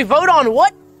 guys, we vote on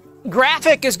what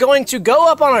graphic is going to go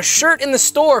up on a shirt in the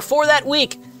store for that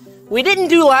week. We didn't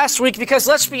do last week because,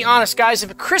 let's be honest, guys,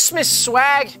 if a Christmas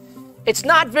swag, it's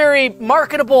not very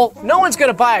marketable. No one's going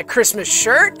to buy a Christmas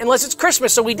shirt unless it's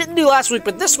Christmas, so we didn't do last week.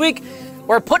 But this week,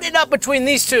 we're putting it up between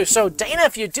these two. So, Dana,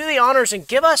 if you do the honors and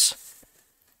give us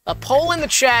a poll in the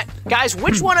chat. Guys,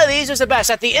 which one of these is the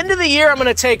best? At the end of the year, I'm going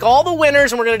to take all the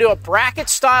winners and we're going to do a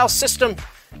bracket-style system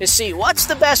to see what's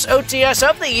the best OTS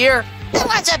of the year and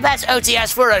what's the best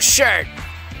OTS for a shirt.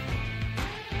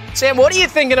 Sam, what are you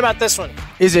thinking about this one?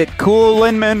 Is it Cool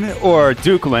Lindman or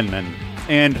Duke Lindman?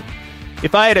 And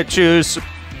if I had to choose,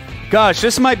 gosh,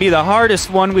 this might be the hardest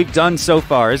one we've done so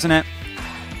far, isn't it?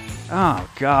 Oh,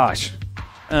 gosh.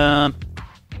 I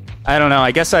don't know.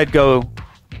 I guess I'd go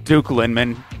Duke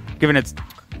Lindman, given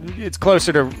it's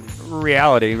closer to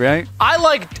reality, right? I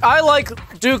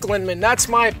like Duke Lindman. That's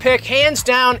my pick, hands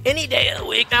down, any day of the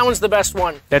week. That one's the best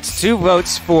one. That's 2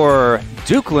 votes for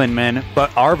Duke Lindman,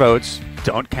 but our votes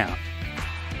don't count.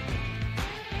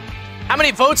 How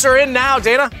many votes are in now,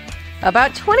 Dana?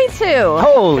 About 22.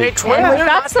 Holy Okay, 20. And we've got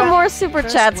Not some bad. more super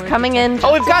chats coming in.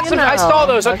 Oh, we've got just some. so you I saw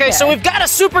know. those. Okay, so we've got a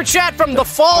super chat from the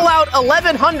Fallout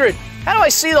 1100. How do I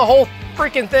see the whole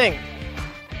freaking thing?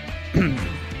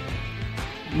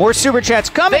 More super chats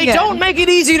coming They in. don't make it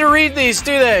easy to read these,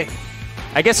 do they?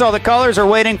 I guess all the callers are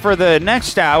waiting for the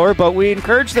next hour, but we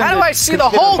encourage them How to do I see the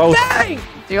consider whole both. thing?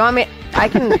 Do you want me? I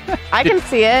can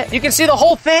see it. You can see the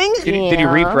whole thing? Did you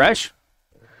Yeah. refresh?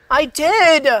 I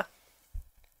did.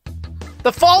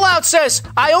 The Fallout says,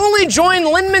 I only joined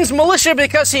Lindman's militia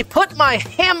because he put my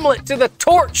Hamlet to the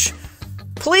torch.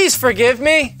 Please forgive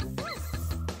me.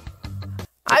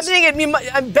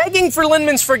 I'm begging for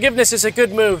Lindman's forgiveness is a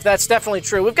good move. That's definitely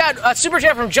true. We've got a super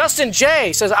chat from Justin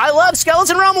J. Says, I love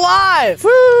Skeleton Realm Live.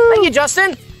 Woo! Thank you,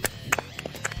 Justin.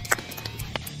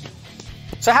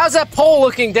 So how's that poll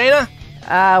looking, Dana?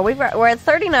 We're at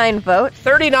 39 votes.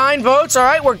 39 votes. All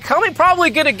right, we're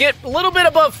probably going to get a little bit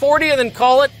above 40 and then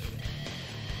call it.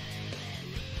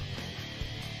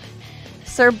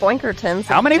 Sir Boinkerton says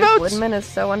How many Duke votes? Lindman is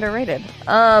so underrated.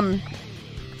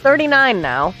 39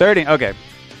 now. 30. Okay.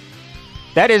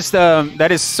 That is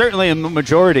certainly a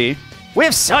majority. We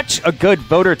have such a good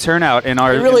voter turnout in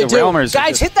our We really in the do. Realmers.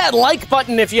 Guys, hit that like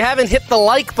button if you haven't hit the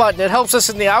like button. It helps us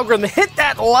in the algorithm. Hit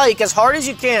that like as hard as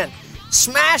you can.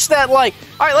 Smash that like.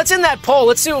 All right, let's end that poll.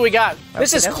 Let's see what we got.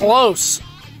 This is Okay. close.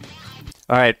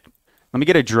 All right. Let me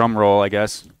get a drum roll, I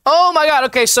guess. Oh my God.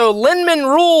 Okay, so Linman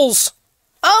rules.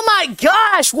 Oh my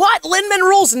gosh, what? Linman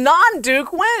rules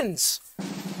non-Duke wins.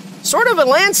 Sort of a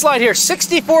landslide here,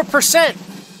 64%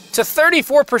 to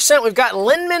 34%. We've got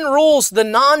Linman rules the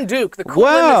non-Duke, the cool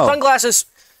Linman sunglasses.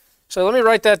 So let me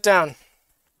write that down.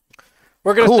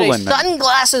 We're going to say Linman.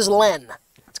 Sunglasses Len.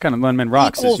 It's kind of Linman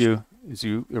rocks, Equals as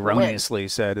you erroneously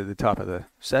said at the top of the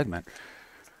segment.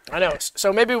 I know.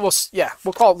 So maybe we'll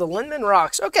call it the Linman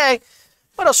Rocks. Okay.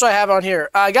 What else do I have on here?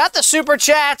 I got the super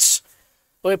chats.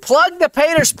 We plugged the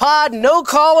Paters Pod, no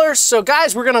callers. So,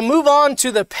 guys, we're going to move on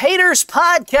to the Paters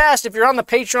Podcast. If you're on the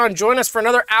Patreon, join us for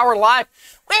another hour live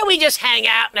where we just hang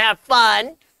out and have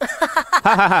fun.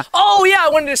 Oh, yeah, I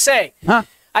wanted to say.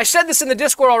 I said this in the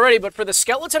Discord already, but for the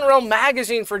Skeleton Realm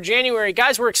magazine for January,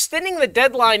 guys, we're extending the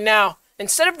deadline now.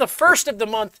 Instead of the first of the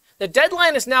month, the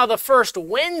deadline is now the first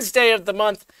Wednesday of the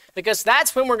month because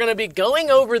that's when we're going to be going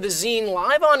over the zine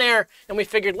live on air, and we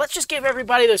figured let's just give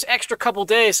everybody those extra couple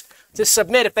days to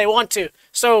submit if they want to.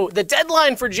 So the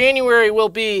deadline for January will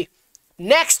be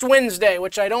next Wednesday,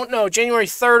 which I don't know, January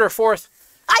 3rd or 4th.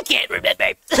 I can't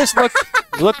remember. Just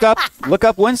look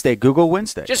up Wednesday. Google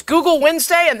Wednesday. Just Google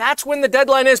Wednesday, and that's when the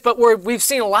deadline is. But we've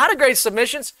seen a lot of great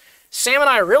submissions. Sam and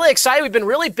I are really excited. We've been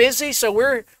really busy, so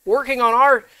we're working on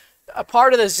our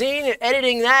part of the zine,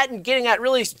 editing that, and getting that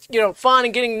really fun,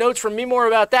 and getting notes from me more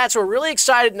about that. So we're really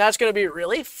excited, and that's going to be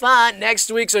really fun next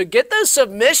week. So get those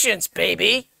submissions,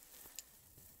 baby.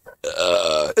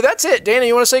 That's it. Danny,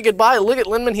 you want to say goodbye? Look at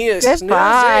Linman. He is.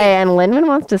 Goodbye. And Linman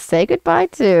wants to say goodbye,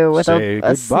 too, with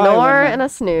a snore and a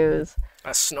snooze.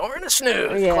 A snore and a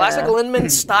snooze. Yeah. Classic Linman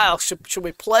style. Should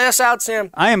we play us out, Sam?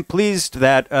 I am pleased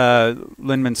that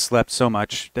Linman slept so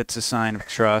much. That's a sign of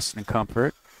trust and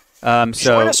comfort. So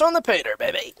join us on the Pater,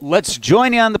 baby. Let's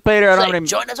join you on the Pater.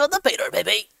 Join us on the Pater,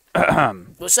 baby.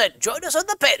 What's that? Join us on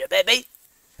the Pater, baby.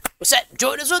 What's that?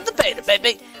 Join us on the Pater,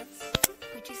 baby.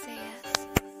 Would you say yes?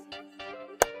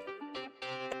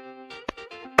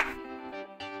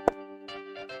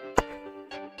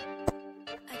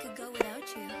 I could go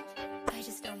without you. I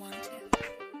just don't want to.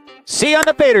 See you on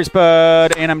the Paters,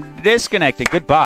 bud. And I'm disconnecting. Goodbye.